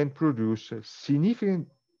and we can produce significant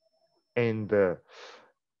and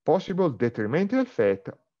possible detrimental effect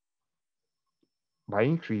by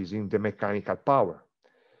increasing the mechanical power.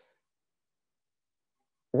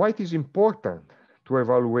 Why it is important to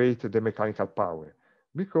evaluate the mechanical power?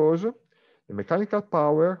 Because the mechanical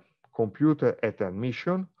power computed at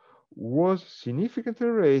admission was significantly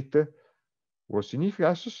rated was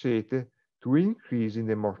significantly associated to increase in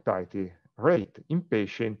the mortality rate in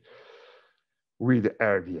patients with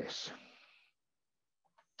ARDS.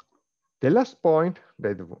 The last point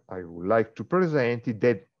that I would like to present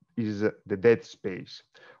is the dead space.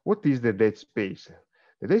 What is the dead space?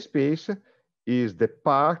 The dead space is the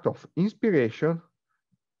part of inspiration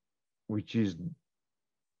which is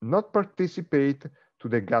not participate to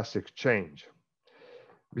the gas exchange,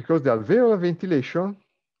 because the alveolar ventilation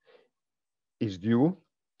is due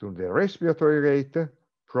to the respiratory rate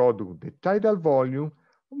product the tidal volume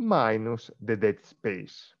minus the dead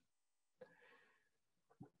space.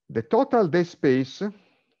 The total dead space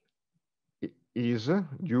is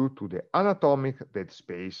due to the anatomic dead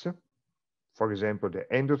space, for example, the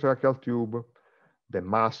endotracheal tube, the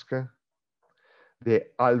mask, the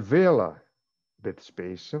alveolar dead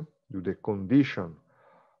space due to the condition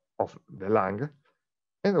of the lung,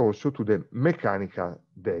 and also to the mechanical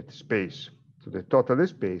dead space. So the total dead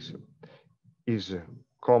space is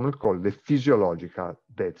commonly called the physiological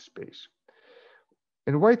dead space.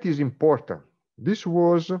 And why it is important? This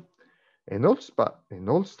was an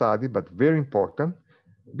old study, but very important,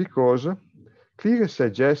 because clearly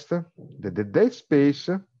suggests that the dead space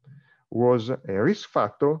was a risk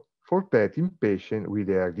factor for death in patients with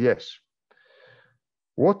ARDS.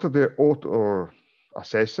 What the author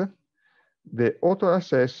assess? The author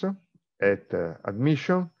assess at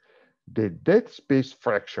admission the dead space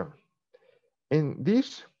fraction. And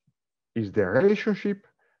this is the relationship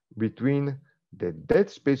between the dead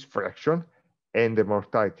space fraction and the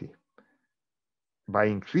mortality. By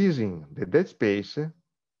increasing the dead space,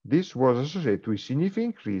 this was associated with a significant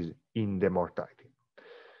increase in the mortality.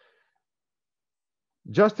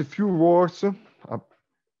 Just a few words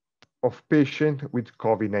of patients with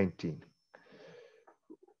COVID-19.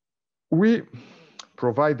 We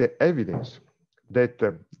provide the evidence that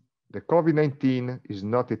the COVID-19 is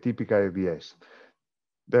not a typical ARDS.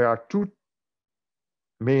 There are two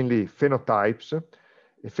mainly phenotypes.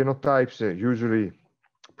 Phenotypes usually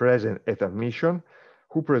present at admission,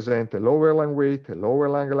 who present a lower lung weight, a lower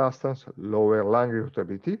lung elastance, lower lung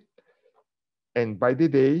irritability. And by the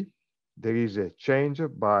day, there is a change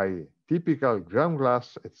by typical ground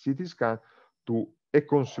glass at CT scan to a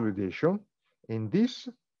consolidation. And this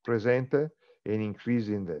present an increase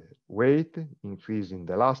in the weight, increase in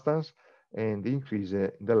the elastance, and increase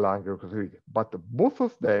in the lung irritability. But both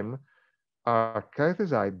of them are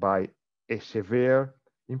characterized by a severe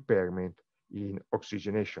impairment in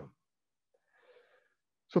oxygenation.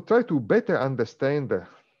 So try to better understand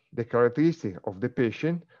the characteristics of the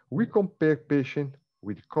patient. We compare patients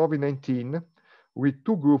with COVID-19 with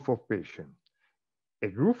two groups of patients. A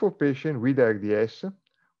group of patients with ARDS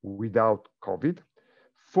without COVID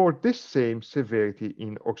for the same severity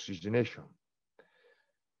in oxygenation.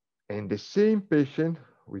 And the same patient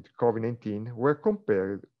with COVID-19 were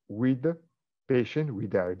compared with patients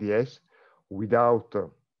with ARDS without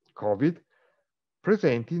COVID,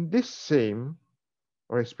 presenting the same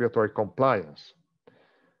respiratory compliance.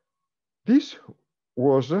 This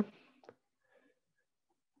was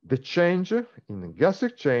the change in gas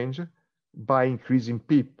exchange by increasing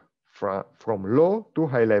PEEP from low to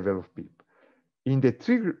high level of PEEP. In the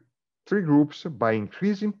three groups, by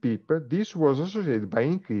increasing PEEP, this was associated by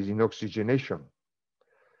increase in oxygenation.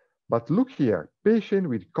 But look here, patients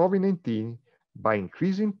with COVID-19 by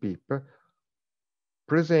increasing PEEP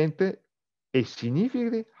present a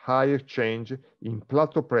significantly higher change in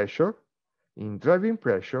plateau pressure, in driving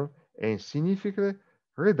pressure, and significant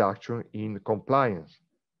reduction in compliance,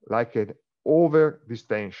 like an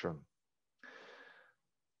over-distension.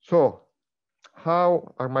 So,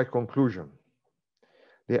 how are my conclusions?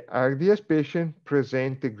 The ARDS patient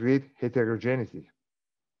present a great heterogeneity.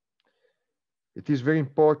 It is very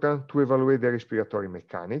important to evaluate the respiratory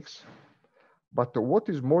mechanics, but what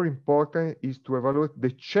is more important is to evaluate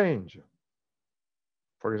the change.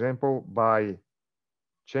 For example, by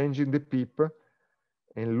changing the PEEP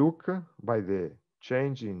and look by the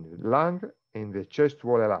change in lung and the chest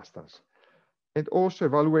wall elastance. And also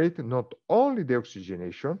evaluate not only the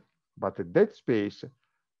oxygenation, but the dead space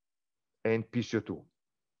and PCO2.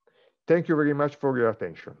 Thank you very much for your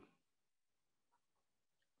attention.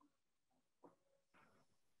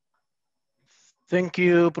 Thank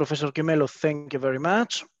you, Professor Chimelo. Thank you very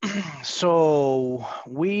much. So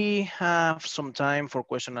we have some time for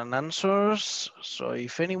question and answers. So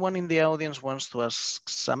if anyone in the audience wants to ask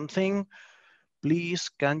something, please,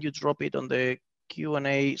 can you drop it on the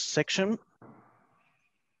Q&A section?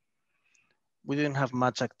 We didn't have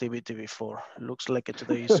much activity before. Looks like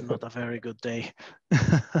today is not a very good day.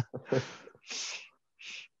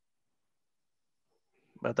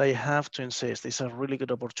 but I have to insist, it's a really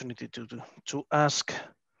good opportunity to ask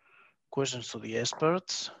questions to the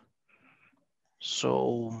experts.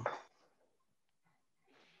 So,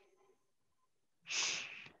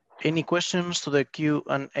 any questions to the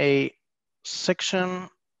Q&A section?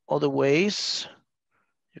 Other ways,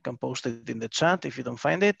 you can post it in the chat if you don't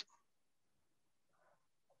find it.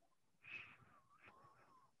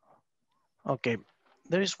 Okay,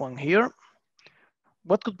 there is one here.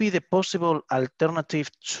 What could be the possible alternative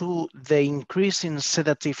to the increase in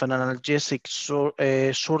sedative and analgesic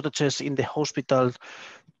shortages in the hospital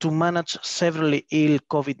to manage severely ill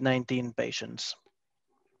COVID-19 patients?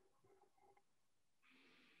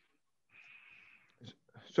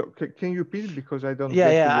 So can you repeat it, because I don't Yeah,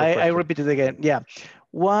 get yeah, your question. I repeat it again. Yeah,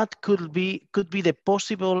 what could be the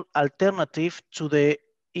possible alternative to the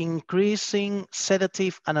increasing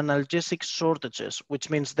sedative and analgesic shortages, which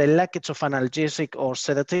means the lackage of analgesic or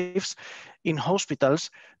sedatives in hospitals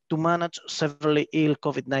to manage severely ill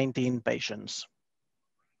COVID-19 patients?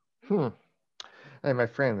 Hey, my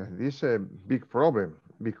friend, this is a big problem,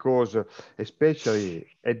 because especially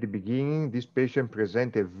at the beginning, this patient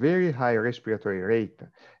present a very high respiratory rate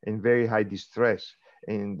and very high distress.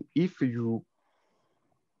 And if you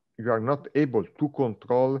are not able to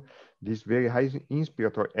control this very high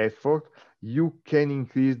inspiratory effort, you can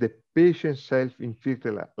increase the patient's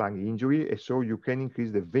self-inflicted lung injury, and so you can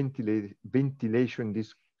increase the ventilation.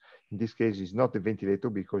 In this case, it's not the ventilator,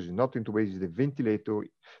 because it's not intubated, it's the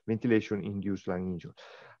ventilation-induced lung injury.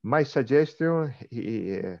 My suggestion,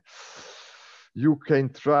 you can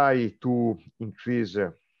try to increase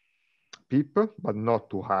PEEP, but not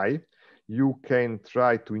too high. You can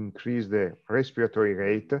try to increase the respiratory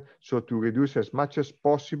rate, so to reduce as much as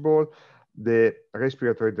possible the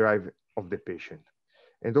respiratory drive of the patient.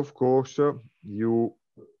 And of course,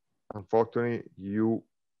 unfortunately, you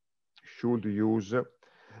should use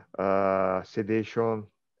sedation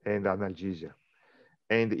and analgesia.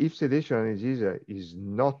 And if sedation and analgesia is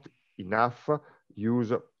not enough,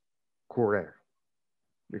 use Curair.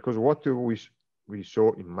 Because what we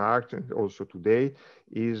saw in March and also today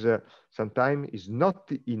is sometimes is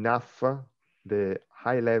not enough the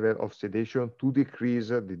high level of sedation to decrease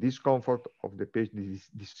the discomfort of the patient,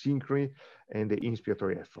 the synchrony and the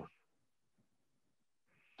inspiratory effort.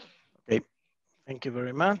 Okay, thank you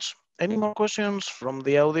very much. Any more questions from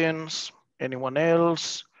the audience? Anyone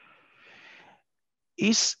else?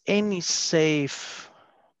 Is any safe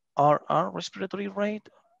RR respiratory rate?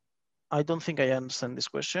 I don't think I understand this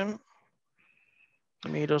question.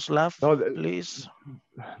 Miroslav, no, please.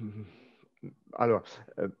 Alors,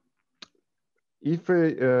 if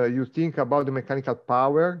you think about the mechanical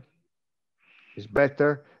power, it's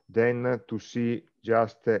better than to see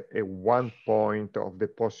just a 1 point of the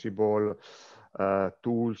possible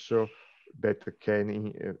tools that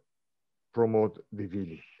can promote the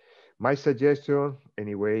VILI. My suggestion,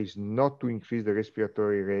 anyway, is not to increase the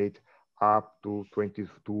respiratory rate up to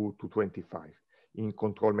 22 to 25 in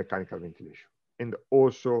controlled mechanical ventilation, and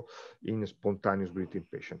also in spontaneous breathing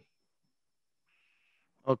patient.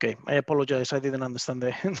 Okay, I apologize. I didn't understand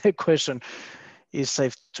the question. Is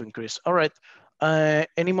safe to increase? All right.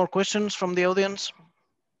 Any more questions from the audience?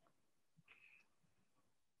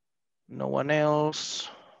 No one else.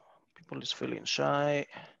 People is feeling shy.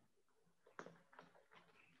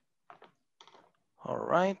 All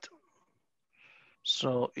right.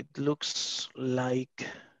 So it looks like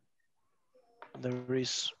there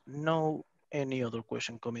is no any other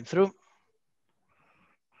question coming through.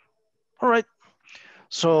 All right.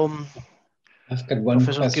 So I've got one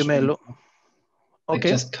Professor question. Chiumello. Okay.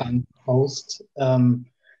 I just can't post.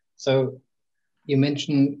 So you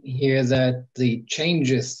mentioned here that the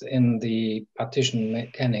changes in the partition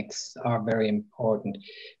mechanics are very important.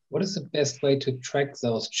 What is the best way to track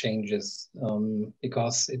those changes?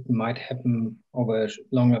 Because it might happen over a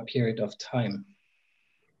longer period of time.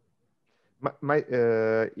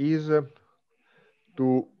 Is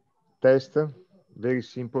to test, very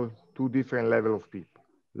simple, 2 different levels of PEEP.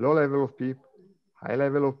 Low level of PEEP, high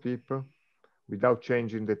level of PEEP, without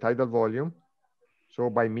changing the tidal volume. So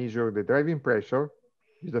by measuring the driving pressure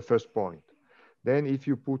is the first point. Then if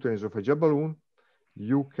you put an esophageal balloon,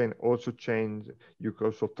 you can also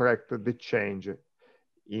track the change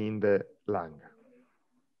in the lung.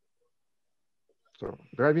 So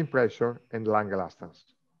driving pressure and lung elastance.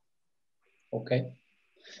 Okay,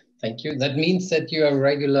 thank you. That means that you are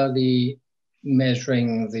regularly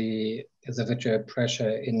measuring the esophageal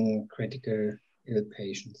pressure in critical ill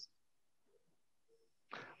patients.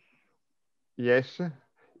 Yes,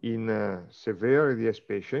 in severe ARDS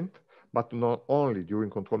patient, but not only during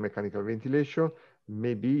controlled mechanical ventilation.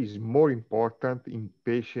 maybe is more important in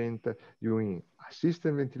patient during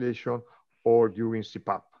assisted ventilation or during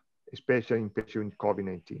CPAP, especially in patients with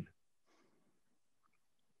COVID-19.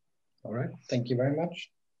 All right, thank you very much.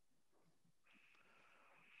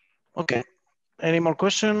 Okay, any more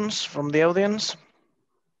questions from the audience?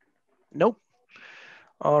 Nope.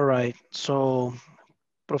 All right, so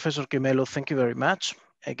Professor Chimelo, thank you very much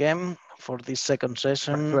again for this second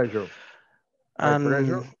session. My pleasure. My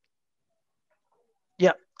pleasure.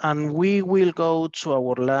 Yeah, and we will go to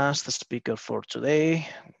our last speaker for today,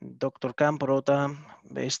 Dr. Camporota,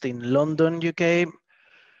 based in London, UK.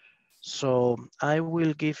 So I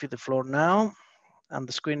will give you the floor now, and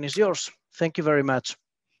the screen is yours. Thank you very much.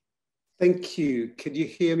 Thank you. Can you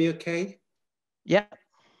hear me okay? Yeah.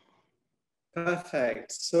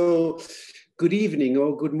 Perfect. So good evening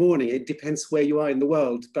or good morning. It depends where you are in the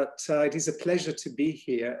world, but it is a pleasure to be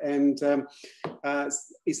here. And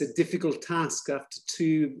it's a difficult task after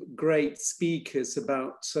two great speakers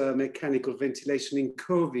about mechanical ventilation in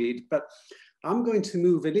COVID, but I'm going to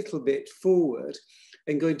move a little bit forward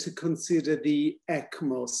and going to consider the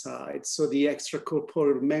ECMO side, so the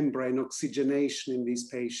extracorporeal membrane oxygenation in these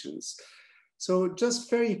patients. So just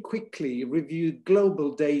very quickly review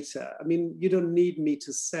global data. I mean, you don't need me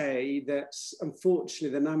to say that unfortunately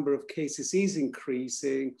the number of cases is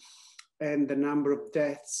increasing and the number of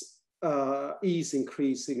deaths is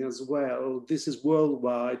increasing as well. This is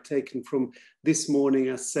worldwide, taken from this morning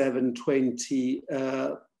at 7:20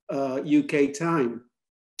 UK time.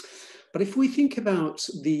 But if we think about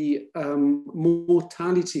the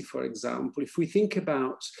mortality, for example, if we think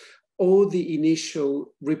about all the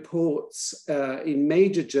initial reports in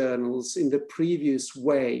major journals in the previous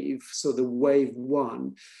wave, so the wave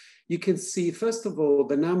 1, you can see, first of all,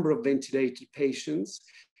 the number of ventilated patients.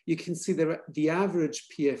 You can see the average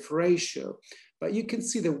PF ratio, but you can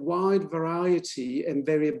see the wide variety and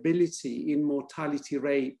variability in mortality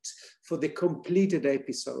rate for the completed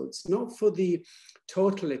episodes, not for the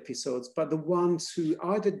total episodes, but the ones who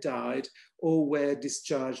either died or were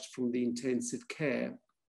discharged from the intensive care.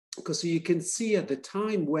 Because you can see at the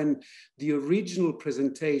time when the original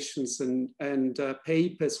presentations and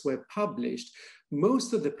papers were published,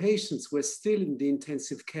 most of the patients were still in the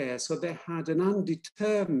intensive care, so they had an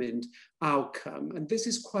undetermined outcome. And this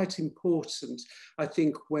is quite important, I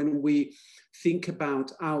think, when we think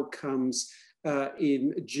about outcomes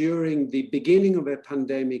during the beginning of a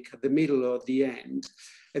pandemic, at the middle or the end.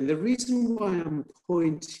 And the reason why I'm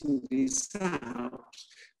pointing this out,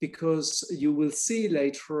 because you will see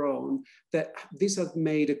later on that this has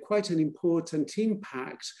made quite an important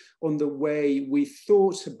impact on the way we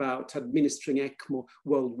thought about administering ECMO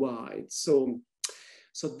worldwide. So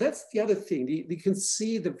that's the other thing. You can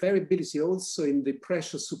see the variability also in the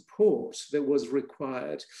pressure support that was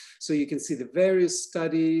required. So you can see the various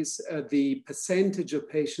studies, the percentage of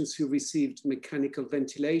patients who received mechanical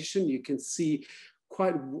ventilation. You can see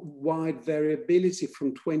quite wide variability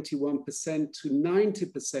from 21% to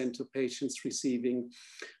 90% of patients receiving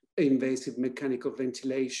invasive mechanical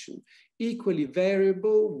ventilation. Equally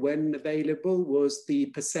variable when available was the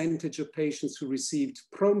percentage of patients who received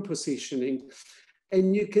prone positioning.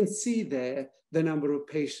 And you can see there the number of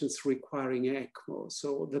patients requiring ECMO.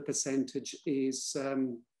 So the percentage is,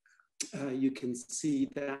 you can see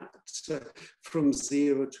that from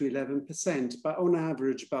 0 to 11%, but on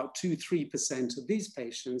average, about 2–3% of these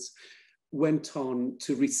patients went on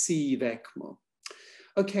to receive ECMO.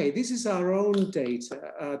 Okay, this is our own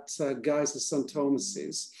data at Guy's and St.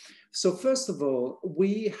 Thomas's. So first of all,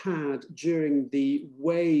 we had during the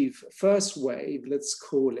first wave, let's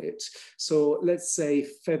call it, so let's say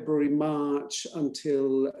February, March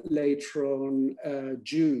until later on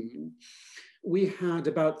June, we had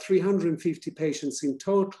about 350 patients in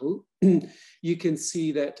total. You can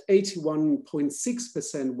see that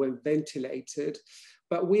 81.6% were ventilated,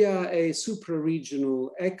 but we are a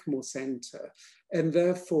supra-regional ECMO center, and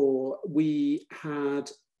therefore we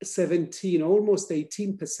had 17, almost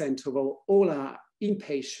 18% of all our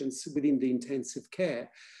inpatients within the intensive care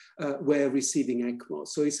were receiving ECMO.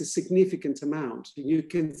 So it's a significant amount. You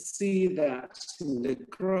can see that in the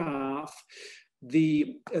graph,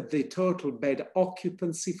 the total bed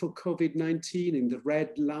occupancy for COVID-19 in the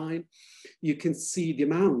red line. You can see the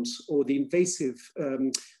amount or the invasive,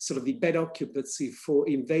 sort of the bed occupancy for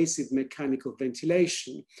invasive mechanical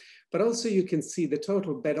ventilation. But also you can see the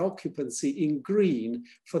total bed occupancy in green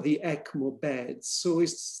for the ECMO beds. So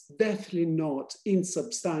it's definitely not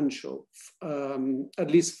insubstantial, at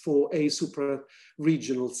least for a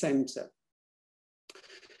supra-regional center.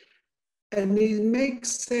 And it makes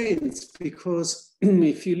sense because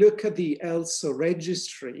if you look at the ELSO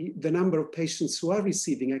registry, the number of patients who are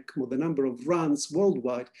receiving ECMO, the number of runs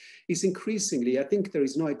worldwide is increasingly, I think there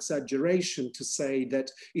is no exaggeration to say that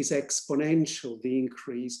is exponential, the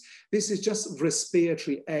increase. This is just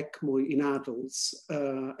respiratory ECMO in adults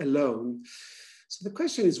alone. So the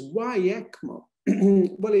question is, why ECMO?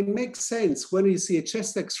 Well, it makes sense when you see a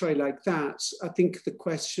chest X-ray like that. I think the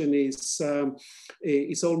question is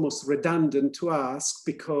almost redundant to ask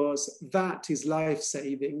because that is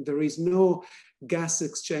life-saving. There is no gas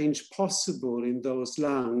exchange possible in those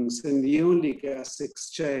lungs, and the only gas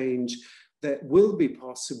exchange that will be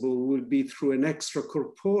possible will be through an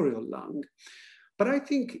extracorporeal lung. But I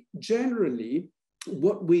think generally,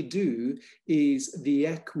 what we do is the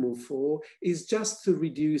ECMO for is just to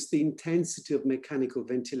reduce the intensity of mechanical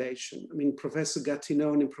ventilation. I mean, Professor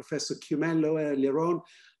Gattinone and Professor Chiumello earlier on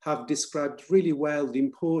have described really well the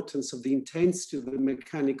importance of the intensity of the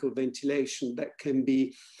mechanical ventilation that can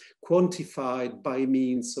be quantified by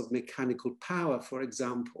means of mechanical power, for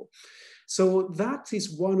example. So that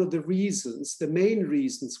is one of the reasons, the main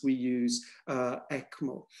reasons we use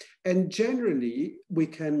ECMO. And generally, we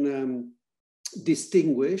can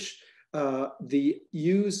distinguish the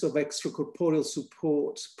use of extracorporeal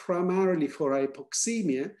support primarily for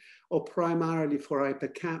hypoxemia or primarily for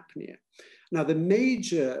hypercapnia. Now, the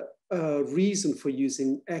major reason for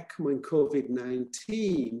using ECMO in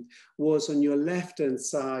COVID-19 was on your left-hand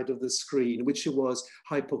side of the screen, which was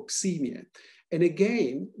hypoxemia. And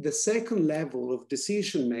again, the second level of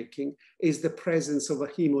decision-making is the presence of a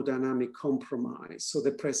hemodynamic compromise. So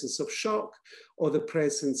the presence of shock or the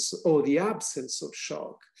presence or the absence of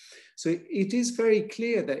shock. So it is very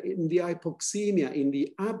clear that in the hypoxemia, in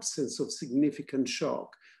the absence of significant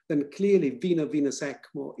shock, then clearly veno-venous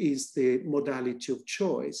ECMO is the modality of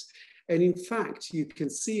choice. And in fact, you can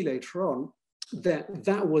see later on that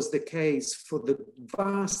that was the case for the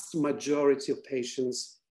vast majority of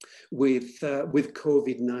patients with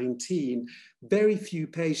COVID-19. Very few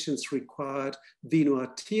patients required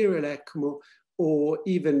veno-arterial ECMO, or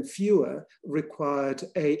even fewer required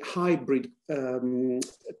a hybrid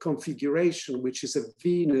configuration, which is a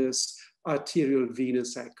venous arterial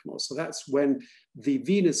venous ECMO. So that's when the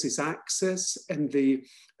venous is accessed and the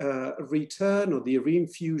return or the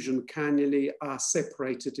reinfusion cannulae are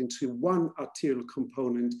separated into one arterial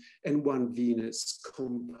component and one venous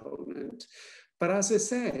component. But as I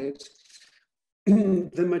said,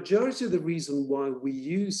 the majority of the reason why we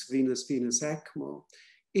use venous-venous ECMO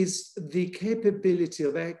is the capability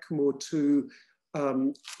of ECMO to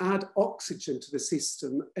add oxygen to the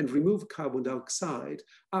system and remove carbon dioxide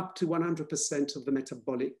up to 100% of the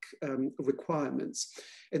metabolic requirements.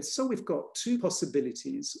 And so we've got two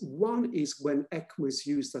possibilities. One is when ECMO is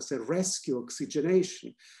used as a rescue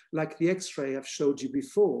oxygenation, like the X-ray I've showed you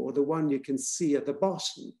before, or the one you can see at the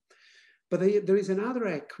bottom. But there is another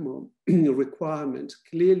ECMO requirement,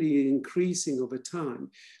 clearly increasing over time,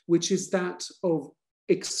 which is that of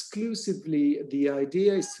exclusively, the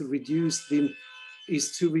idea is to reduce the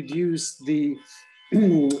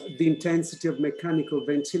intensity of mechanical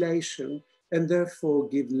ventilation and therefore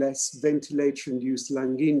give less ventilator-induced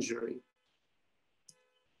lung injury.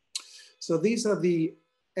 So these are the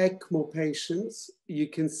ECMO patients. You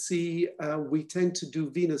can see we tend to do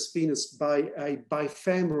venous-venous by a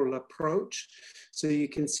bifemoral approach. So you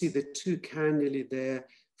can see the two cannulae there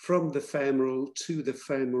from the femoral to the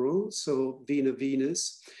femoral, so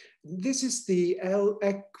vena-venous. This is the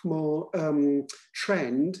ECMO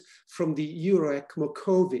trend from the EuroECMO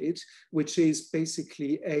COVID, which is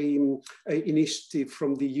basically an initiative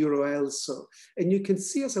from the EuroELSO. And you can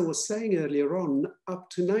see, as I was saying earlier on,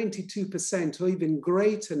 up to 92% or even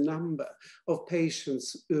greater number of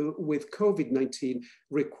patients with COVID-19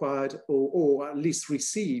 required or at least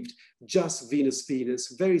received just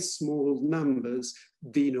venous-venous, very small numbers,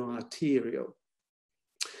 veno-arterial.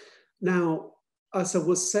 Now, as I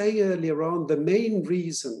was saying earlier on, the main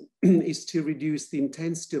reason is to reduce the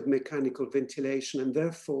intensity of mechanical ventilation and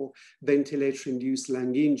therefore ventilator-induced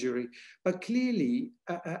lung injury. But clearly,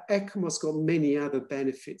 ECMO's got many other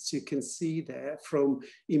benefits. You can see there from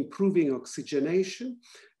improving oxygenation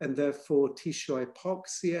and therefore tissue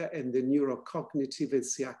hypoxia and the neurocognitive and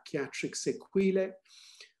psychiatric sequelae,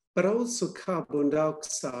 but also carbon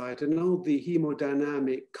dioxide and all the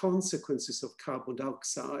hemodynamic consequences of carbon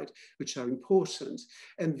dioxide, which are important.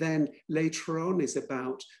 And then later on is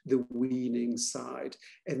about the weaning side.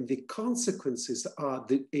 And the consequences are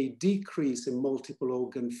a decrease in multiple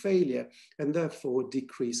organ failure and therefore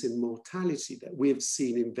decrease in mortality that we have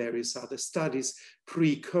seen in various other studies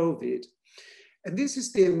pre-COVID. And this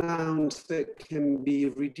is the amount that can be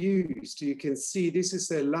reduced. You can see this is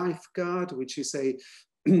a lifeguard, which is a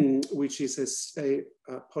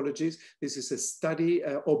apologies, this is a study,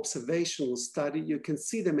 observational study. You can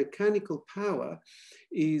see the mechanical power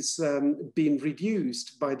is being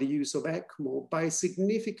reduced by the use of ECMO by a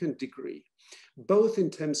significant degree, both in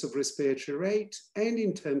terms of respiratory rate and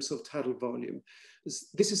in terms of tidal volume.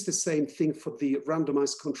 This is the same thing for the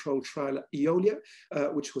randomized controlled trial Eolia,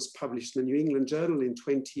 which was published in the New England Journal in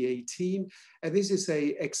 2018. And this is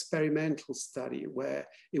an experimental study where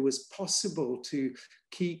it was possible to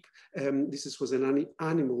keep, this was an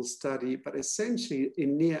animal study, but essentially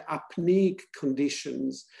in near apneic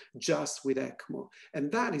conditions just with ECMO.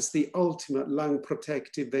 And that is the ultimate lung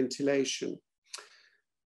protective ventilation.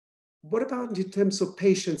 What about in terms of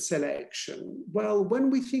patient selection? Well, when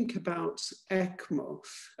we think about ECMO,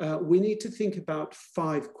 we need to think about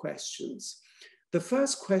 5 questions. The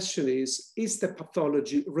first question is the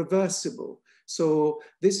pathology reversible? So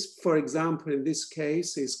this, for example, in this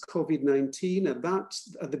case is COVID-19.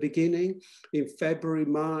 At the beginning, in February,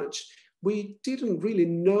 March, we didn't really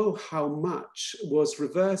know how much was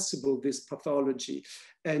reversible, this pathology,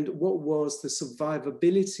 and what was the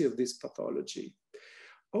survivability of this pathology.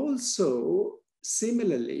 Also,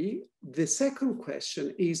 similarly, the second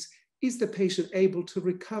question is the patient able to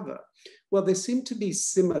recover? Well, they seem to be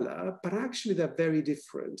similar, but actually they're very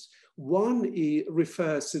different. One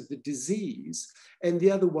refers to the disease, and the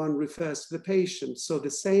other one refers to the patient. So the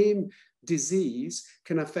same disease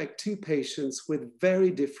can affect 2 patients with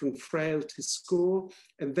very different frailty score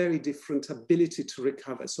and very different ability to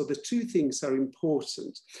recover. So the 2 things are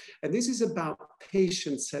important. And this is about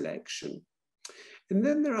patient selection. And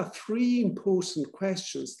then there are 3 important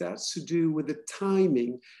questions that's to do with the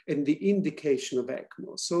timing and the indication of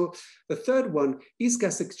ECMO. So the third one, is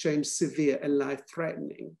gas exchange severe and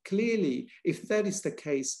life-threatening? Clearly, if that is the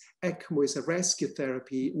case, ECMO is a rescue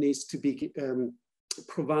therapy, it needs to be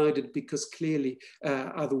provided because clearly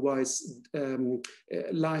otherwise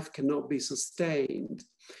life cannot be sustained.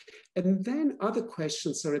 And then other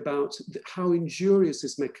questions are about how injurious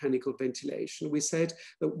is mechanical ventilation. We said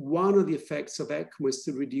that one of the effects of ECMO is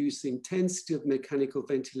to reduce the intensity of mechanical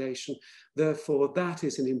ventilation. Therefore, that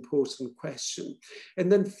is an important question. And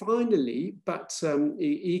then finally, but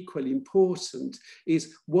equally important,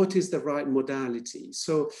 is what is the right modality?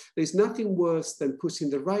 So there's nothing worse than putting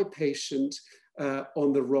the right patient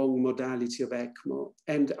on the wrong modality of ECMO.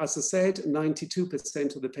 And as I said,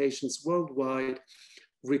 92% of the patients worldwide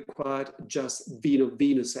required just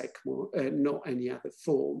venous ECMO, not any other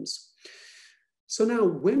forms. So now,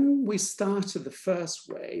 when we started the first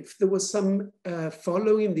wave, there was some,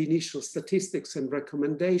 following the initial statistics and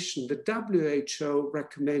recommendation, the WHO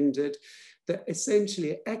recommended that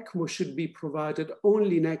essentially ECMO should be provided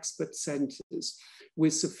only in expert centers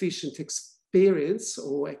with sufficient experience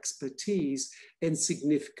or expertise and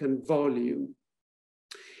significant volume.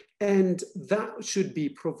 And that should be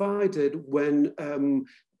provided when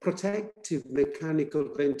protective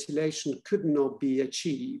mechanical ventilation could not be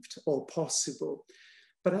achieved or possible.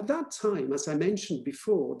 But at that time, as I mentioned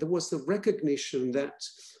before, there was the recognition that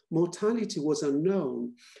mortality was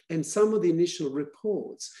unknown, and some of the initial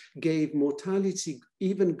reports gave mortality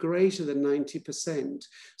even greater than 90%.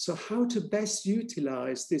 So how to best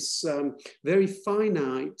utilize this very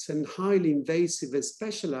finite and highly invasive and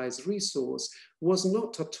specialized resource was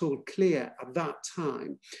not at all clear at that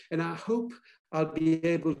time. And I hope I'll be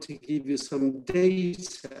able to give you some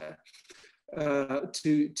data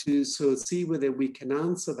to sort of see whether we can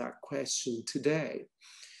answer that question today.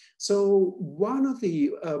 So one of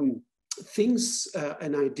the things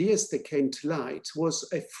and ideas that came to light was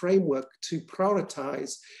a framework to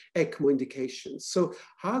prioritize ECMO indications. So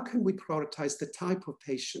how can we prioritize the type of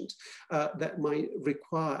patient that might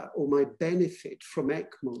require or might benefit from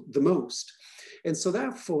ECMO the most? And so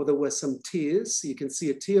therefore there were some tiers. You can see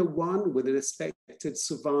a tier 1 with an expected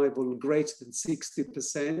survival greater than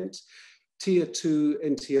 60%, tier 2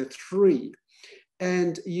 and tier 3.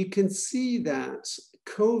 And you can see that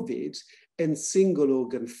COVID and single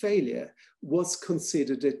organ failure was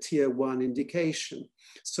considered a tier 1 indication.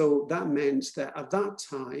 So that meant that at that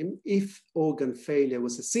time, if organ failure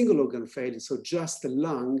was a single organ failure, so just the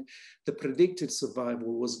lung, the predicted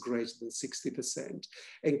survival was greater than 60%.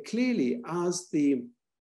 And clearly, as the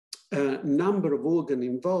number of organs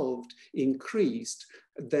involved increased,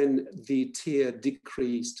 then the tier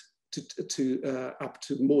decreased to up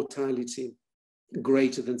to mortality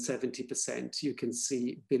greater than 70%, you can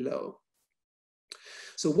see below.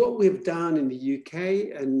 So what we've done in the UK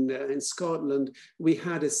and in Scotland, we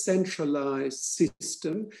had a centralized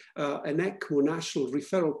system, an ECMO national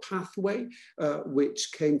referral pathway,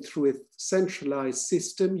 which came through a centralized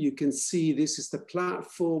system. You can see this is the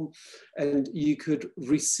platform, and you could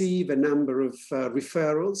receive a number of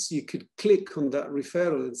referrals. You could click on that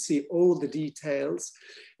referral and see all the details.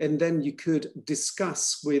 And then you could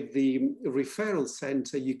discuss with the referral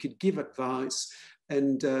center, you could give advice,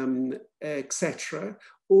 and etc.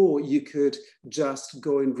 Or you could just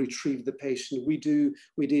go and retrieve the patient. We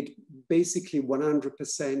did basically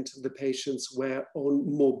 100% of the patients were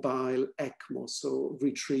on mobile ECMO, so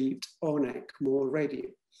retrieved on ECMO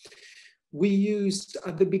already. We used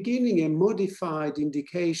at the beginning a modified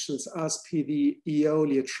indications as per the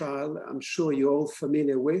Eolia trial, I'm sure you're all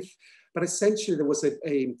familiar with. But essentially, there was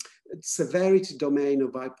a severity domain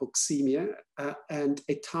of hypoxemia and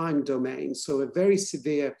a time domain. So a very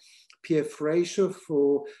severe PF ratio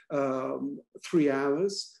for 3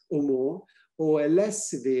 hours or more, or a less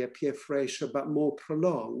severe PF ratio but more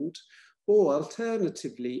prolonged, or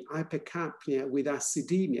alternatively, hypercapnia with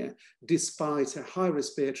acidemia despite a high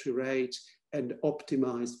respiratory rate and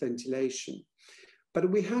optimized ventilation.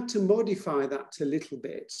 But we had to modify that a little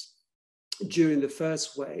bit during the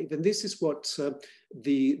first wave. And this is what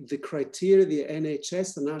the criteria the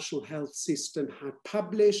NHS, the National Health System, had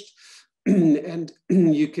published. And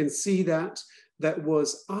you can see that there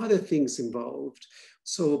was other things involved.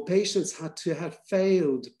 So patients had to have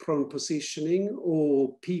failed prone positioning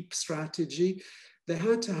or PEEP strategy. They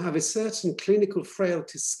had to have a certain clinical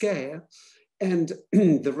frailty scale, and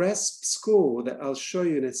the RESP score that I'll show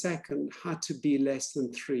you in a second had to be less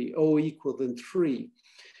than 3 or equal than 3.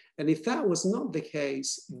 And if that was not the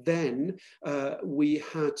case, then we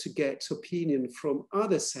had to get opinion from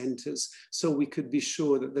other centers so we could be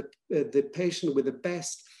sure that the patient with the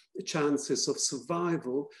best chances of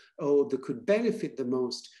survival or that could benefit the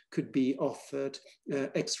most could be offered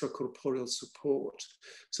extracorporeal support.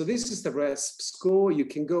 So this is the RESP score. You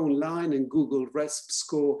can go online and Google RESP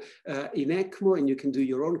score in ECMO, and you can do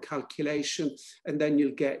your own calculation, and then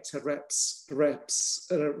you'll get a RESP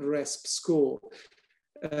score.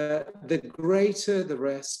 The greater the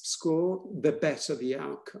RESP score, the better the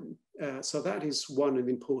outcome. So that is one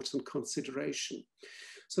important consideration.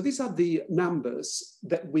 So these are the numbers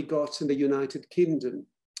that we got in the United Kingdom.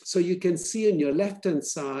 So you can see on your left-hand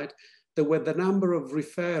side, there were the number of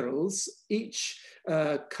referrals. Each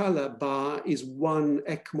color bar is one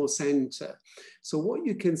ECMO center. So what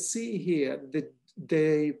you can see here,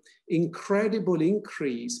 the incredible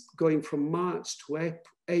increase going from March to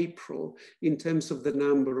April in terms of the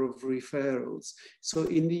number of referrals. So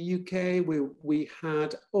in the UK, we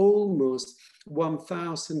had almost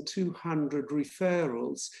 1,200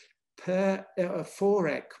 referrals for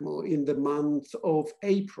ECMO in the month of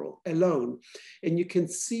April alone. And you can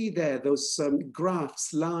see there, those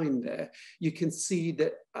graphs lined there, you can see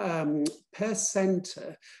that per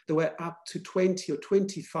center, there were up to 20 or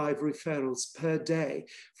 25 referrals per day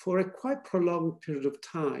for a quite prolonged period of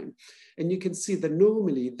time. And you can see that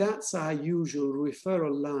normally that's our usual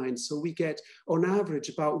referral line. So we get on average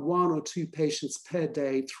about 1 or 2 patients per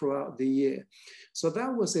day throughout the year. So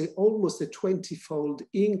that was almost a 20-fold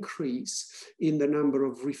increase in the number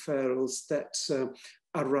of referrals that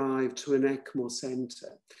arrived to an ECMO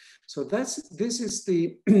center. So this is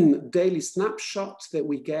the daily snapshot that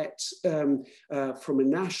we get from a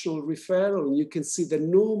national referral. And you can see the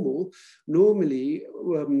normally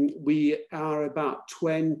we are about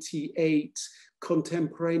 28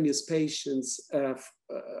 contemporaneous patients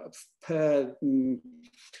per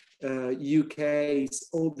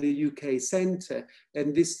all the UK center,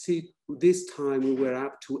 and this time we were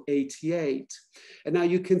up to 88. And now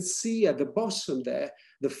you can see at the bottom there,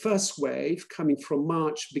 the first wave coming from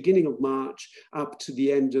March, beginning of March, up to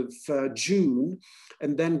the end of June,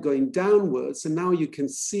 and then going downwards. And now you can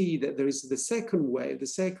see that there is the second wave, the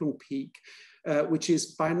second peak, which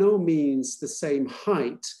is by no means the same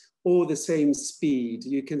height or the same speed.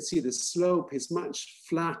 You can see the slope is much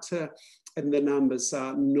flatter and the numbers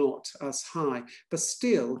are not as high, but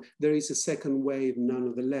still there is a second wave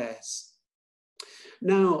nonetheless.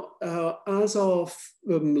 Now, as of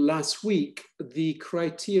last week, the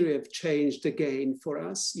criteria have changed again for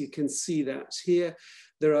us. You can see that here.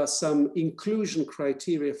 There are some inclusion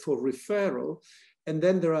criteria for referral, and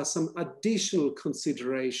then there are some additional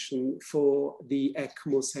consideration for the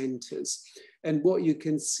ECMO centers. And what you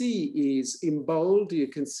can see is in bold, you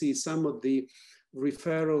can see some of the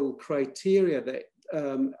referral criteria that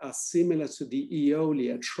are similar to the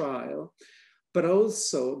Eolia trial. but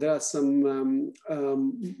also there are some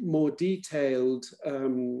more detailed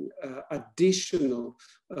additional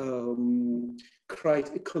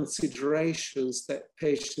considerations that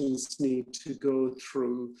patients need to go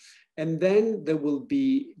through. And then there will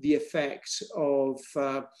be the effect of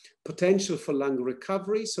potential for lung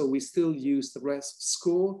recovery. So we still use the RESP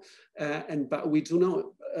score, but we do not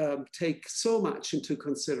take so much into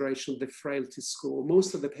consideration the frailty score.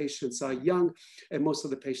 Most of the patients are young, and most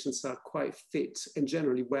of the patients are quite fit and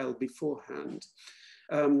generally well beforehand.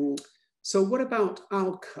 So what about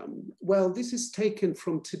outcome? Well, this is taken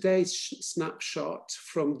from today's snapshot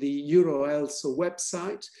from the EuroELSO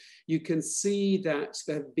website. You can see that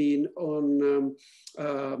there have been on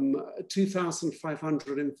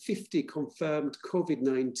 2,550 confirmed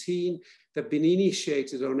COVID-19 that have been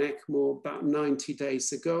initiated on ECMO about 90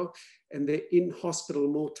 days ago, and the in-hospital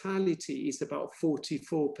mortality is about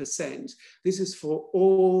 44%. This is for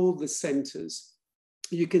all the centers.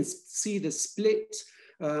 You can see the split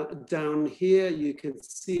down here. You can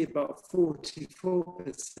see about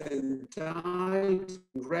 44% died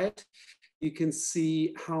in red. You can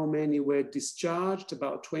see how many were discharged,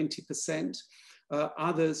 about 20%.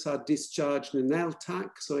 Others are discharged in an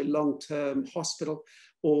LTAC, so a long-term hospital,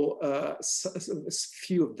 or a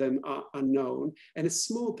few of them are unknown, and a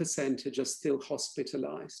small percentage are still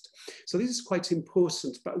hospitalized. So this is quite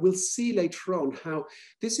important, but we'll see later on how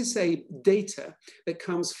this is a data that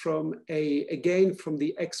comes from again, from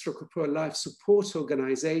the Extracorporeal Life Support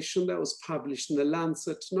Organization that was published in The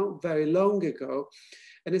Lancet not very long ago.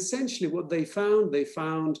 And essentially what they found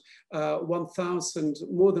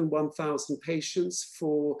more than 1,000 patients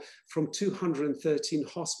from 213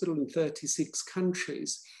 hospitals in 36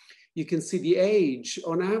 countries. You can see the age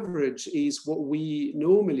on average is what we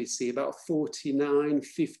normally see, about 49,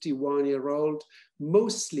 51-year-old.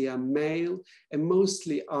 Mostly are male and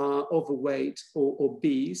mostly are overweight or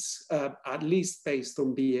obese, at least based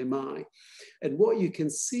on BMI. And what you can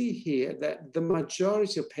see here, that the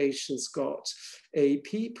majority of patients got a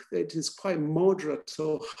PEEP that is quite moderate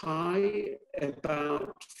or high,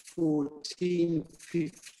 about 14,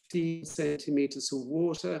 15 centimeters of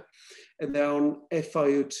water, and they're on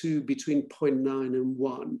FiO2 between 0.9 and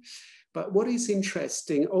 1. But what is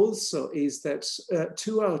interesting also is that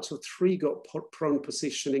 2 out of 3 got prone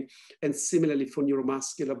positioning, and similarly for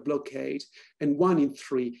neuromuscular blockade, and 1 in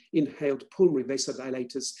 3 inhaled pulmonary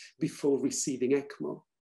vasodilators before receiving ECMO.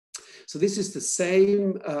 So this is the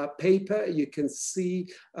same paper. You can see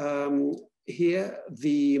here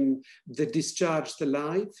the discharged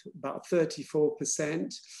alive, about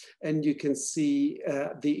 34%, and you can see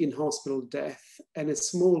the in-hospital death, and a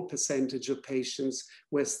small percentage of patients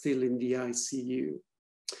were still in the ICU.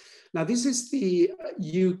 Now, this is the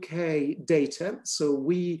UK data. So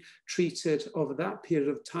we treated over that period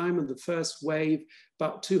of time in the first wave,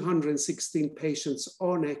 about 216 patients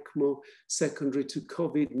on ECMO secondary to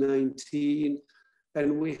COVID-19.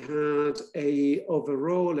 And we had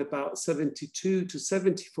overall about 72 to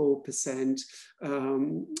 74%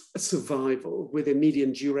 survival with a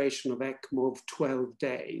median duration of ECMO of 12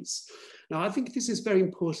 days. Now, I think this is a very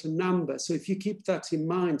important number. So if you keep that in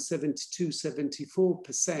mind, 72,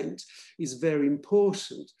 74% is very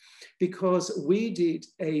important, because we did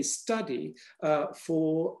a study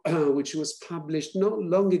which was published not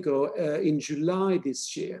long ago in July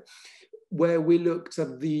this year, where we looked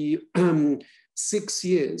at the 6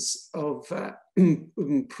 years of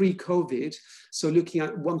pre-COVID, so looking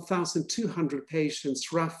at 1,200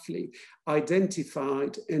 patients roughly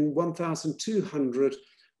identified, and 1,200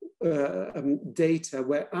 data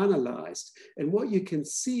were analyzed. And what you can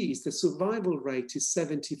see is the survival rate is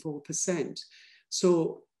 74%.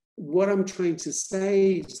 So what I'm trying to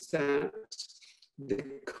say is that the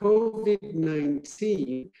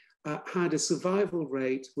COVID-19 had a survival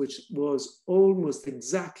rate which was almost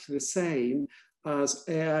exactly the same as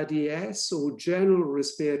ARDS or general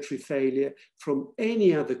respiratory failure from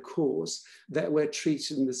any other cause that were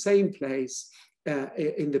treated in the same place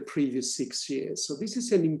in the previous 6 years. So this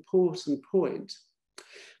is an important point.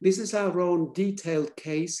 This is our own detailed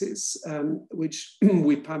cases, which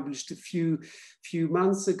we published a few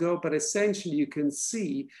months ago, but essentially you can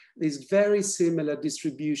see this very similar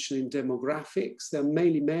distribution in demographics. They're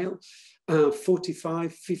mainly male,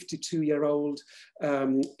 45, 52-year-old,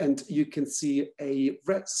 and you can see a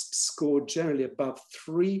RESP score generally above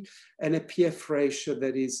 3 and a PF ratio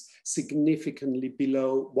that is significantly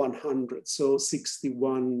below 100, so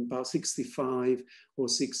 61, about 65 or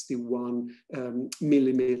 61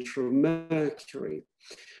 millimeter of mercury.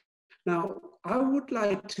 Now, I would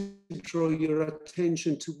like to draw your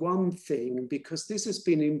attention to one thing, because this has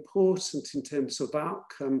been important in terms of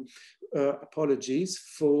outcome, apologies,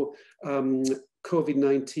 for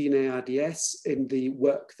COVID-19 ARDS in the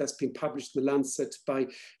work that's been published in The Lancet by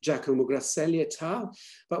Giacomo Grasselli et al.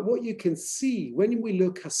 But what you can see when we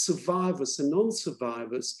look at survivors and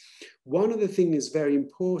non-survivors, one of the things very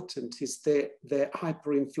important is their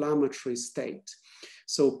hyperinflammatory state.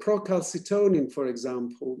 So procalcitonin, for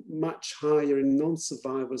example, much higher in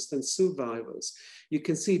non-survivors than survivors. You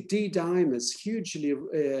can see D-dimers hugely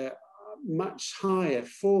much higher,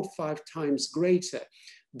 4 or 5 times greater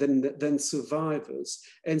than survivors,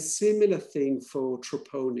 and similar thing for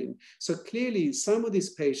troponin. So clearly some of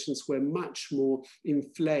these patients were much more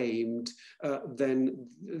inflamed than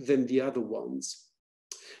the other ones.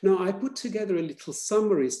 Now, I put together a little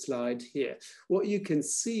summary slide here. What you can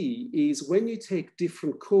see is when you take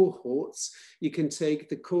different cohorts, you can take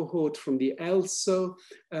the cohort from the ELSO,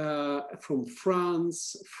 from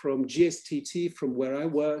France, from GSTT, from where I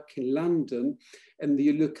work in London, and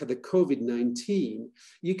you look at the COVID-19,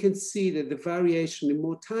 you can see that the variation in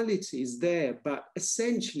mortality is there, but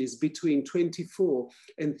essentially it's between 24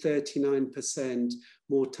 and 39%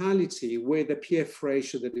 mortality, with a PF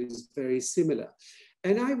ratio that is very similar.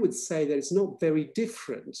 And I would say that it's not very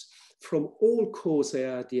different from all-cause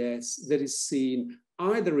ARDS that is seen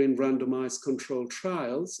either in randomized controlled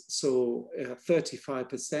trials, so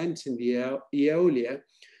 35% in the Eolia,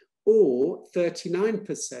 or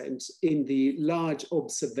 39% in the large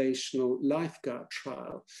observational lifeguard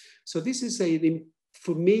trial. So this is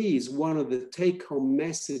for me, is one of the take-home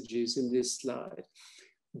messages in this slide,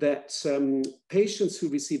 that patients who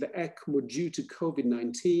receive ECMO due to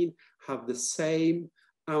COVID-19 have the same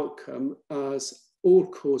outcome as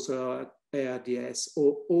all-cause ARDS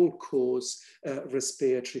or all-cause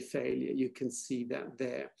respiratory failure. You can see that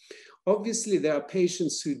there. Obviously, there are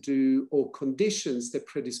patients who do, or conditions that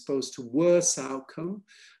predispose to worse outcome,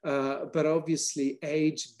 but obviously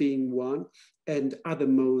age being one, and other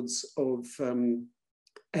modes of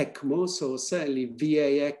ECMO, so certainly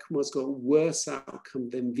VA ECMO has got worse outcome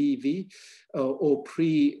than VV, or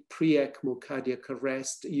pre-ECMO cardiac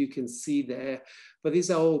arrest, you can see there. But these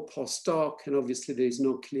are all post-hoc, and obviously there is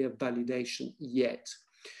no clear validation yet.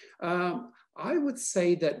 I would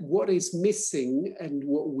say that what is missing and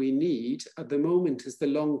what we need at the moment is the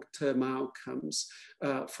long-term outcomes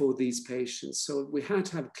for these patients. So we had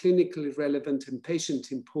to have clinically relevant and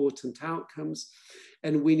patient-important outcomes,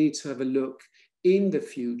 and we need to have a look in the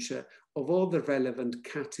future of all the relevant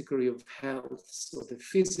category of health, so the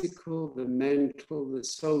physical, the mental, the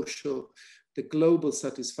social, the global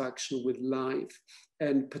satisfaction with life,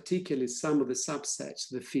 and particularly some of the subsets,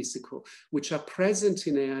 the physical, which are present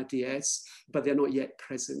in ARDS, but they're not yet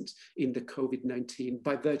present in the COVID-19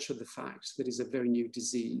 by virtue of the fact that it's a very new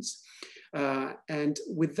disease. And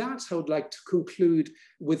with that, I would like to conclude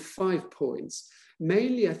with 5 points.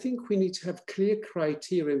 Mainly, I think we need to have clear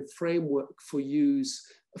criteria and framework for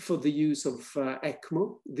the use of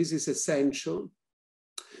ECMO. This is essential.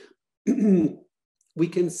 We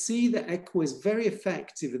can see that ECMO is very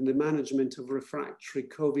effective in the management of refractory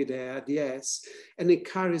COVID ARDS, and it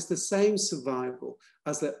carries the same survival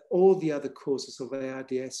as all the other causes of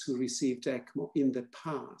ARDS who received ECMO in the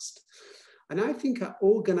past. And I think at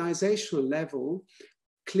organizational level,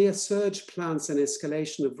 clear surge plans and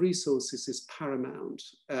escalation of resources is paramount,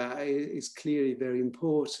 is clearly very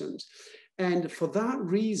important. And for that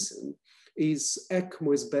reason,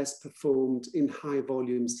 ECMO is best performed in high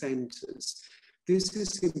volume centers. This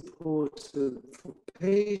is important for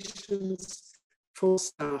patients, for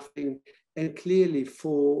staffing, and clearly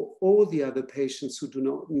for all the other patients who do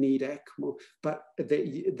not need ECMO, but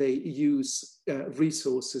they use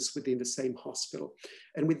resources within the same hospital.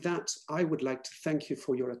 And with that, I would like to thank you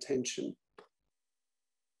for your attention.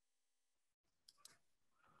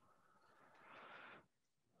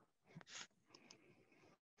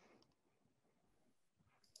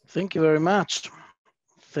 Thank you very much.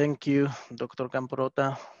 Thank you, Dr.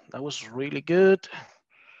 Camporota. That was really good.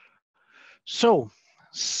 So,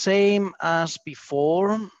 same as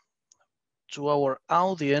before, to our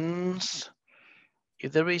audience,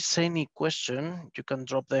 if there is any question, you can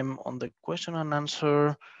drop them on the question and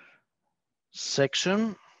answer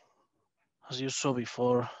section. As you saw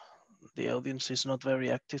before, the audience is not very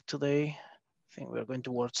active today. I think we're going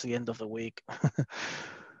towards the end of the week.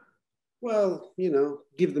 Well, you know,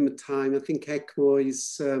 give them a time. I think ECMO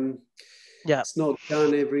is, it's not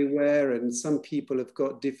done everywhere, and some people have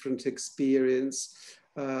got different experience.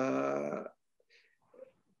 You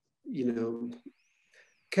know,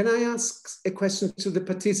 Can I ask a question to the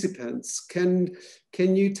participants? Can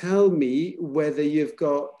you tell me whether you've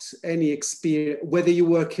got any experience, whether you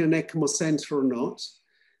work in an ECMO center or not?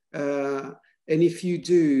 And if you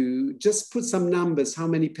do, just put some numbers. How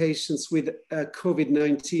many patients with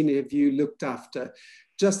COVID-19 have you looked after?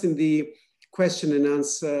 Just in the question and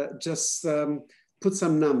answer, just put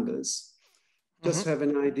some numbers, just to have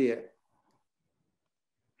an idea.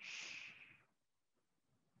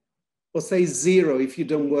 Or say 0 if you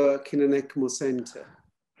don't work in an ECMO center.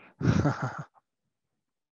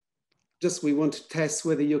 Just we want to test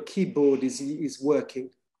whether your keyboard is working.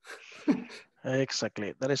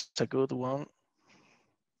 Exactly, that is a good one.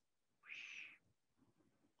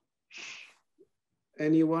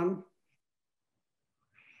 Anyone?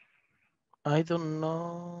 I don't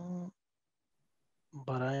know,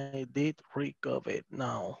 but I did read it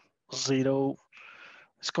now. 0.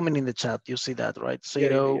 It's coming in the chat. You see that, right?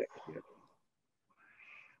 0. Yeah.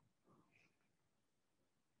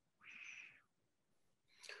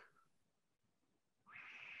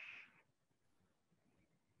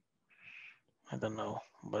 I don't know,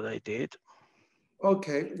 but I did.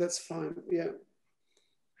 Okay, that's fine. Yeah.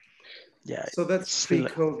 Yeah. So that's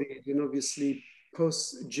pre-COVID, and obviously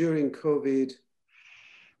during COVID.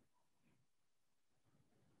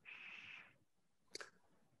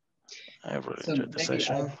 I really So enjoyed the maybe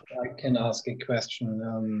session. I can ask a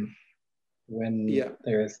question when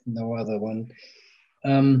there is no other one.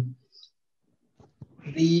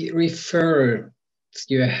 The referrals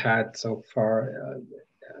you had so far,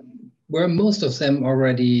 were most of them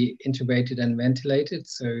already intubated and ventilated?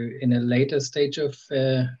 So in a later stage of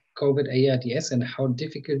COVID ARDS, and how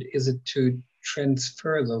difficult is it to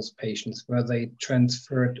transfer those patients? Were they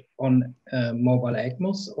transferred on mobile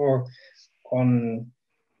ECMOs or on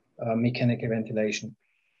mechanical ventilation?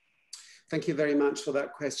 Thank you very much for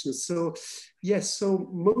that question. So yes, so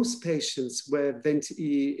most patients were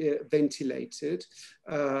ventilated.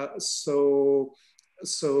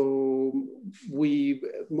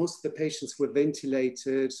 Most of the patients were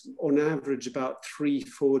ventilated on average about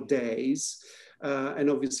 3-4 days, and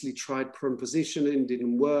obviously tried prone positioning,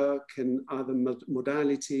 didn't work, and other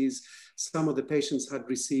modalities. Some of the patients had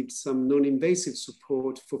received some non-invasive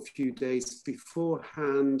support for a few days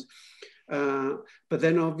beforehand. But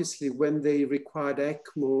then obviously when they required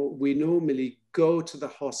ECMO, we normally go to the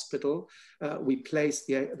hospital, we place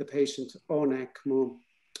the patient on ECMO,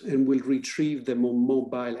 and we'll retrieve them on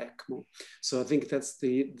mobile ECMO. So I think that's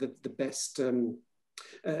the best,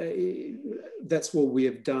 that's what we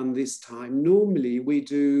have done this time. Normally we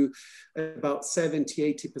do about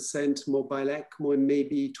 70-80% mobile ECMO, and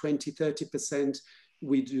maybe 20-30%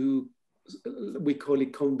 we call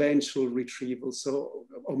it conventional retrieval, so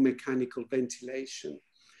or mechanical ventilation.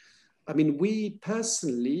 I mean, we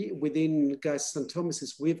personally, within Guy's St.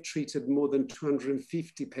 Thomas's, we've treated more than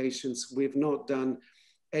 250 patients. We've not done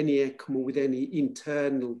any ECMO with any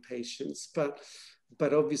internal patients, but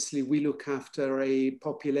obviously we look after a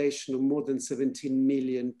population of more than 17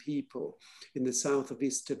 million people in the south of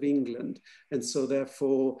east of England. And so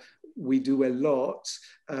therefore we do a lot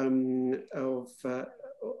of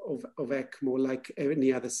ECMO like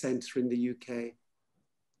any other centre in the UK.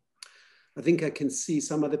 I think I can see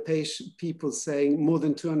some other people saying more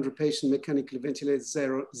than 200 patients mechanically ventilated,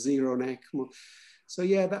 zero on ECMO. So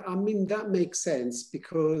yeah, that makes sense,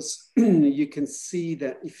 because you can see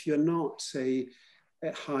that if you're not a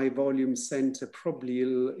high volume centre, probably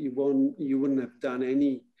you wouldn't have done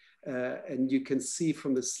any. And you can see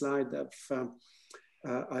from the slide that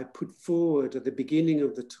I put forward at the beginning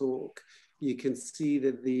of the talk, you can see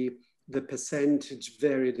that the percentage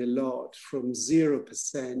varied a lot, from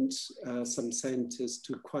 0% some centres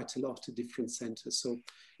to quite a lot of different centres. So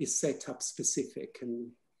it's set up specific,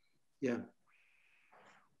 and yeah.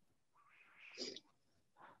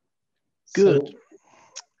 Good. So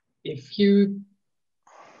if you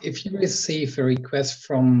receive a request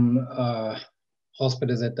from a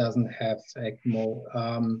hospital that doesn't have ECMO,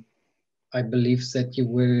 I believe that you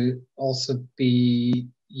will also be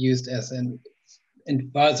used as an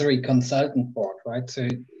advisory consultant board, right? So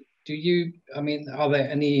are there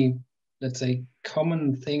any, let's say,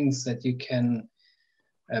 common things that you can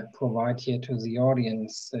provide here to the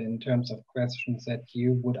audience in terms of questions that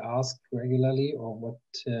you would ask regularly, or what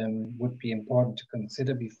would be important to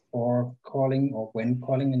consider before calling or when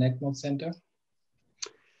calling an ECMO center?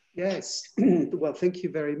 Yes, well, thank you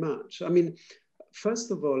very much. I mean,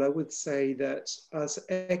 first of all, I would say that as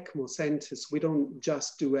ECMO centers, we don't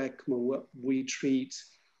just do ECMO, we treat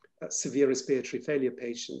severe respiratory failure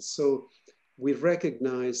patients. So we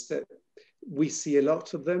recognize that we see a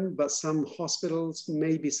lot of them, but some hospitals,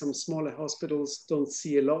 maybe some smaller hospitals, don't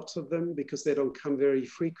see a lot of them because they don't come very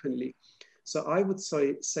frequently. So I would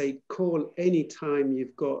say call anytime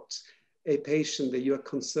you've got a patient that you are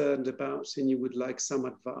concerned about and you would like some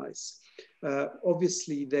advice.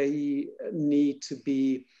 Obviously, they need to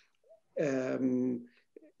be,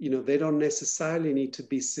 they don't necessarily need to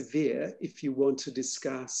be severe if you want to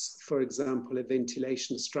discuss, for example, a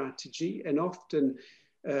ventilation strategy. And often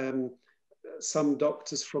some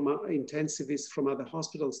doctors intensivists from other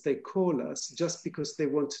hospitals, they call us just because they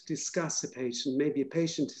want to discuss a patient. Maybe a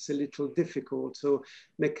patient is a little difficult or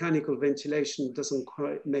mechanical ventilation doesn't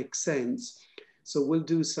quite make sense. So we'll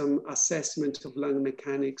do some assessment of lung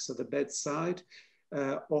mechanics at the bedside,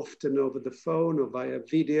 often over the phone or via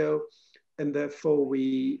video. And therefore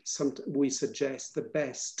we suggest the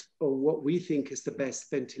best, or what we think is the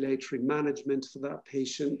best ventilatory management for that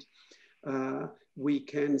patient. We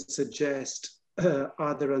can suggest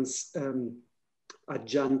other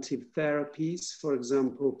adjunctive therapies, for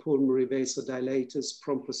example, pulmonary vasodilators,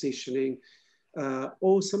 prompt positioning,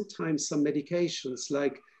 or sometimes some medications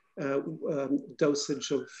like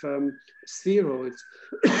dosage of steroids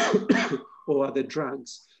or other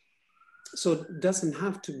drugs. So it doesn't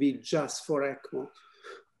have to be just for ECMO,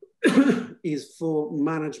 is for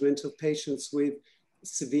management of patients with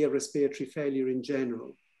severe respiratory failure in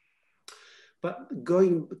general. But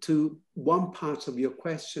going to one part of your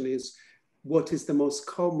question is, what is the most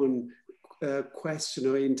common question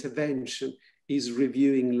or intervention? Is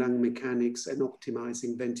reviewing lung mechanics and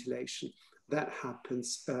optimizing ventilation. That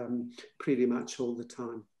happens pretty much all the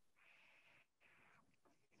time.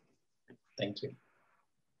 Thank you.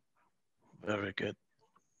 Very good.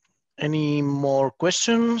 Any more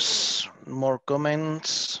questions, more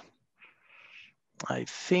comments? I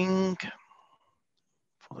think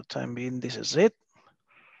for the time being, this is it.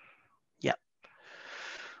 Yeah.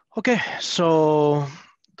 Okay, so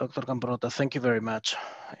Dr. Campanota, thank you very much.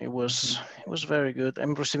 It was very good.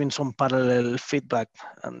 I'm receiving some parallel feedback,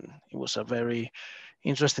 and it was a very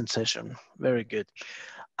interesting session. Very good.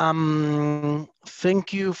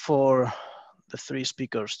 Thank you for the three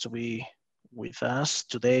speakers to be with us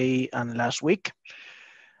today and last week.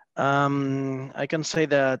 I can say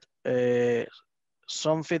that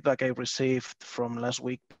some feedback I received from last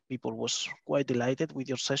week, people was quite delighted with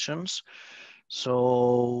your sessions.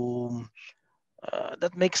 So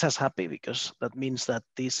that makes us happy, because that means that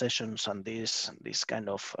these sessions and this kind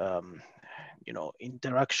of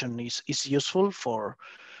interaction is useful for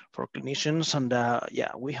clinicians, and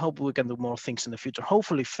yeah, we hope we can do more things in the future,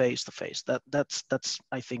 hopefully face to face. That's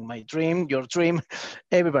I think my dream, your dream,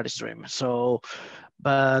 everybody's dream. So,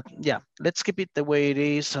 but yeah, let's keep it the way it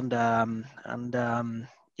is, and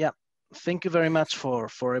yeah, thank you very much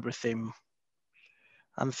for everything,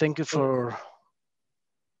 and thank you for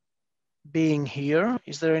being here.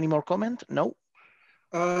 Is there any more comment? No.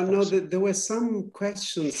 No, there were some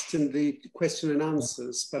questions in the question and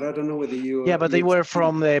answers, but I don't know whether you. Yeah, but they were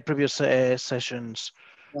from the previous sessions.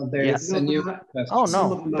 Well, there is a new question. Oh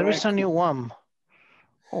no, there is a new one.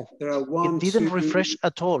 Oh, there are one. It didn't refresh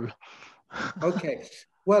at all. Okay,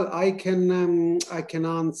 well, I can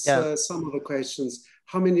answer some of the questions.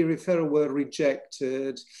 How many referrals were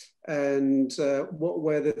rejected, and what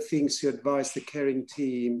were the things you advised the caring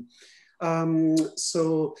team?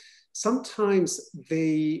 So sometimes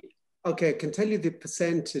okay, I can tell you the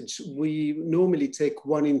percentage. We normally take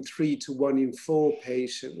 1 in 3 to 1 in 4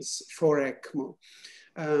 patients for ECMO.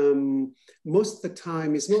 Most of the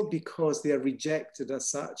time it's not because they are rejected as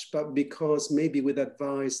such, but because maybe with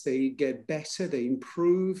advice they get better, they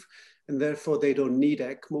improve, and therefore they don't need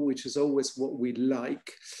ECMO, which is always what we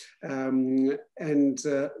like.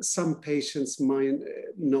 Some patients might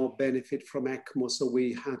not benefit from ECMO, so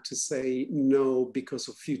we had to say no because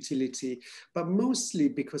of futility, but mostly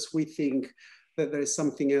because we think that there is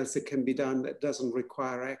something else that can be done that doesn't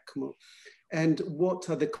require ECMO. And what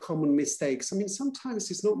are the common mistakes? I mean,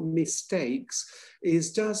 sometimes it's not mistakes, it's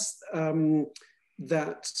just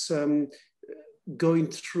going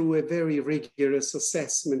through a very rigorous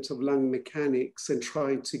assessment of lung mechanics and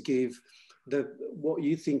trying to give what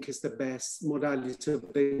you think is the best modality of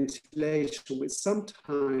ventilation, which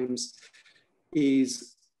sometimes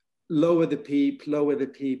is lower the PEEP, lower the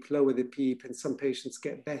PEEP, lower the PEEP, and some patients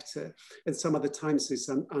get better. And some other times it's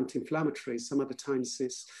anti-inflammatory, some other times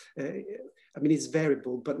it's, I mean, it's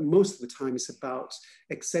variable, but most of the time it's about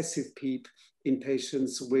excessive PEEP in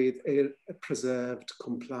patients with a preserved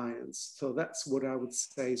compliance. So that's what I would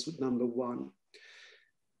say is number one.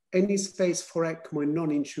 Any space for ECMO in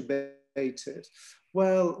non-intubated intubated?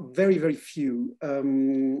 Well, very, very few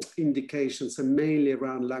indications, and mainly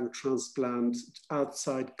around lung transplant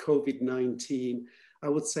outside COVID-19. I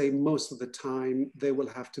would say most of the time they will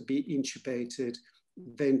have to be intubated,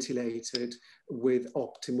 ventilated with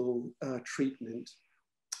optimal treatment.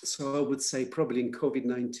 So I would say probably in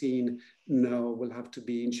COVID-19, no, will have to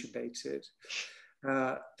be intubated.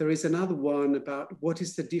 There is another one about what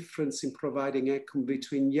is the difference in providing ECMO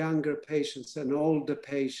between younger patients and older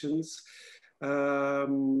patients.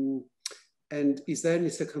 And is there any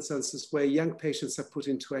circumstances where young patients are put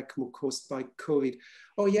into ECMO caused by COVID?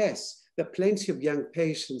 Oh yes, there are plenty of young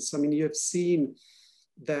patients. I mean, you have seen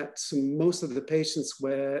that most of the patients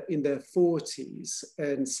were in their 40s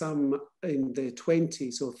and some in their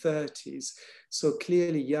 20s or 30s. So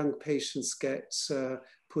clearly young patients get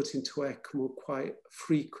put into ECMO quite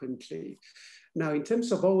frequently. Now, in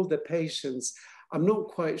terms of older patients, I'm not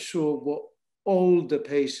quite sure what older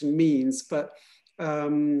patient means, but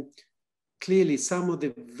clearly some of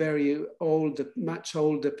the very old, much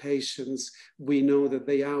older patients, we know that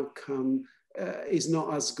the outcome is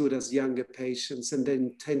not as good as younger patients, and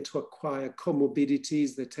then tend to acquire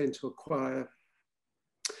comorbidities, they tend to acquire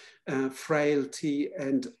frailty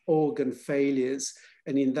and organ failures.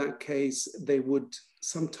 And in that case, they would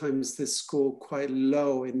sometimes they score quite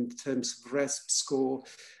low in terms of RESP score,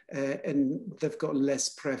 and they've got less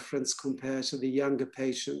preference compared to the younger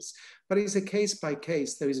patients. But it's a case by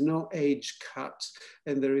case. There is no age cut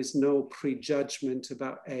and there is no prejudgment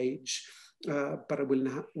about age. But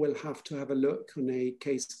we'll have to have a look on a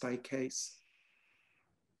case by case.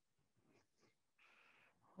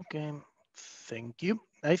 Okay, thank you.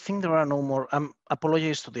 I think there are no more.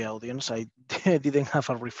 Apologies to the audience. I didn't have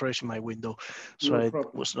a refresh in my window, so No I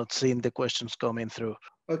problem. was not seeing the questions coming through.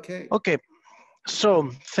 Okay. Okay,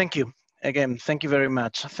 so thank you. Again, thank you very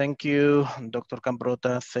much. Thank you, Dr.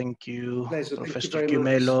 Cambrota. Thank you, Pleasure. Professor Thank you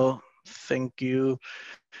very much. Chumelo. Thank you,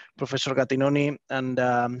 Professor Gattinoni. And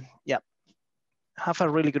yeah, have a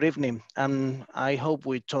really good evening. And I hope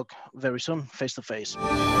we talk very soon, face to face.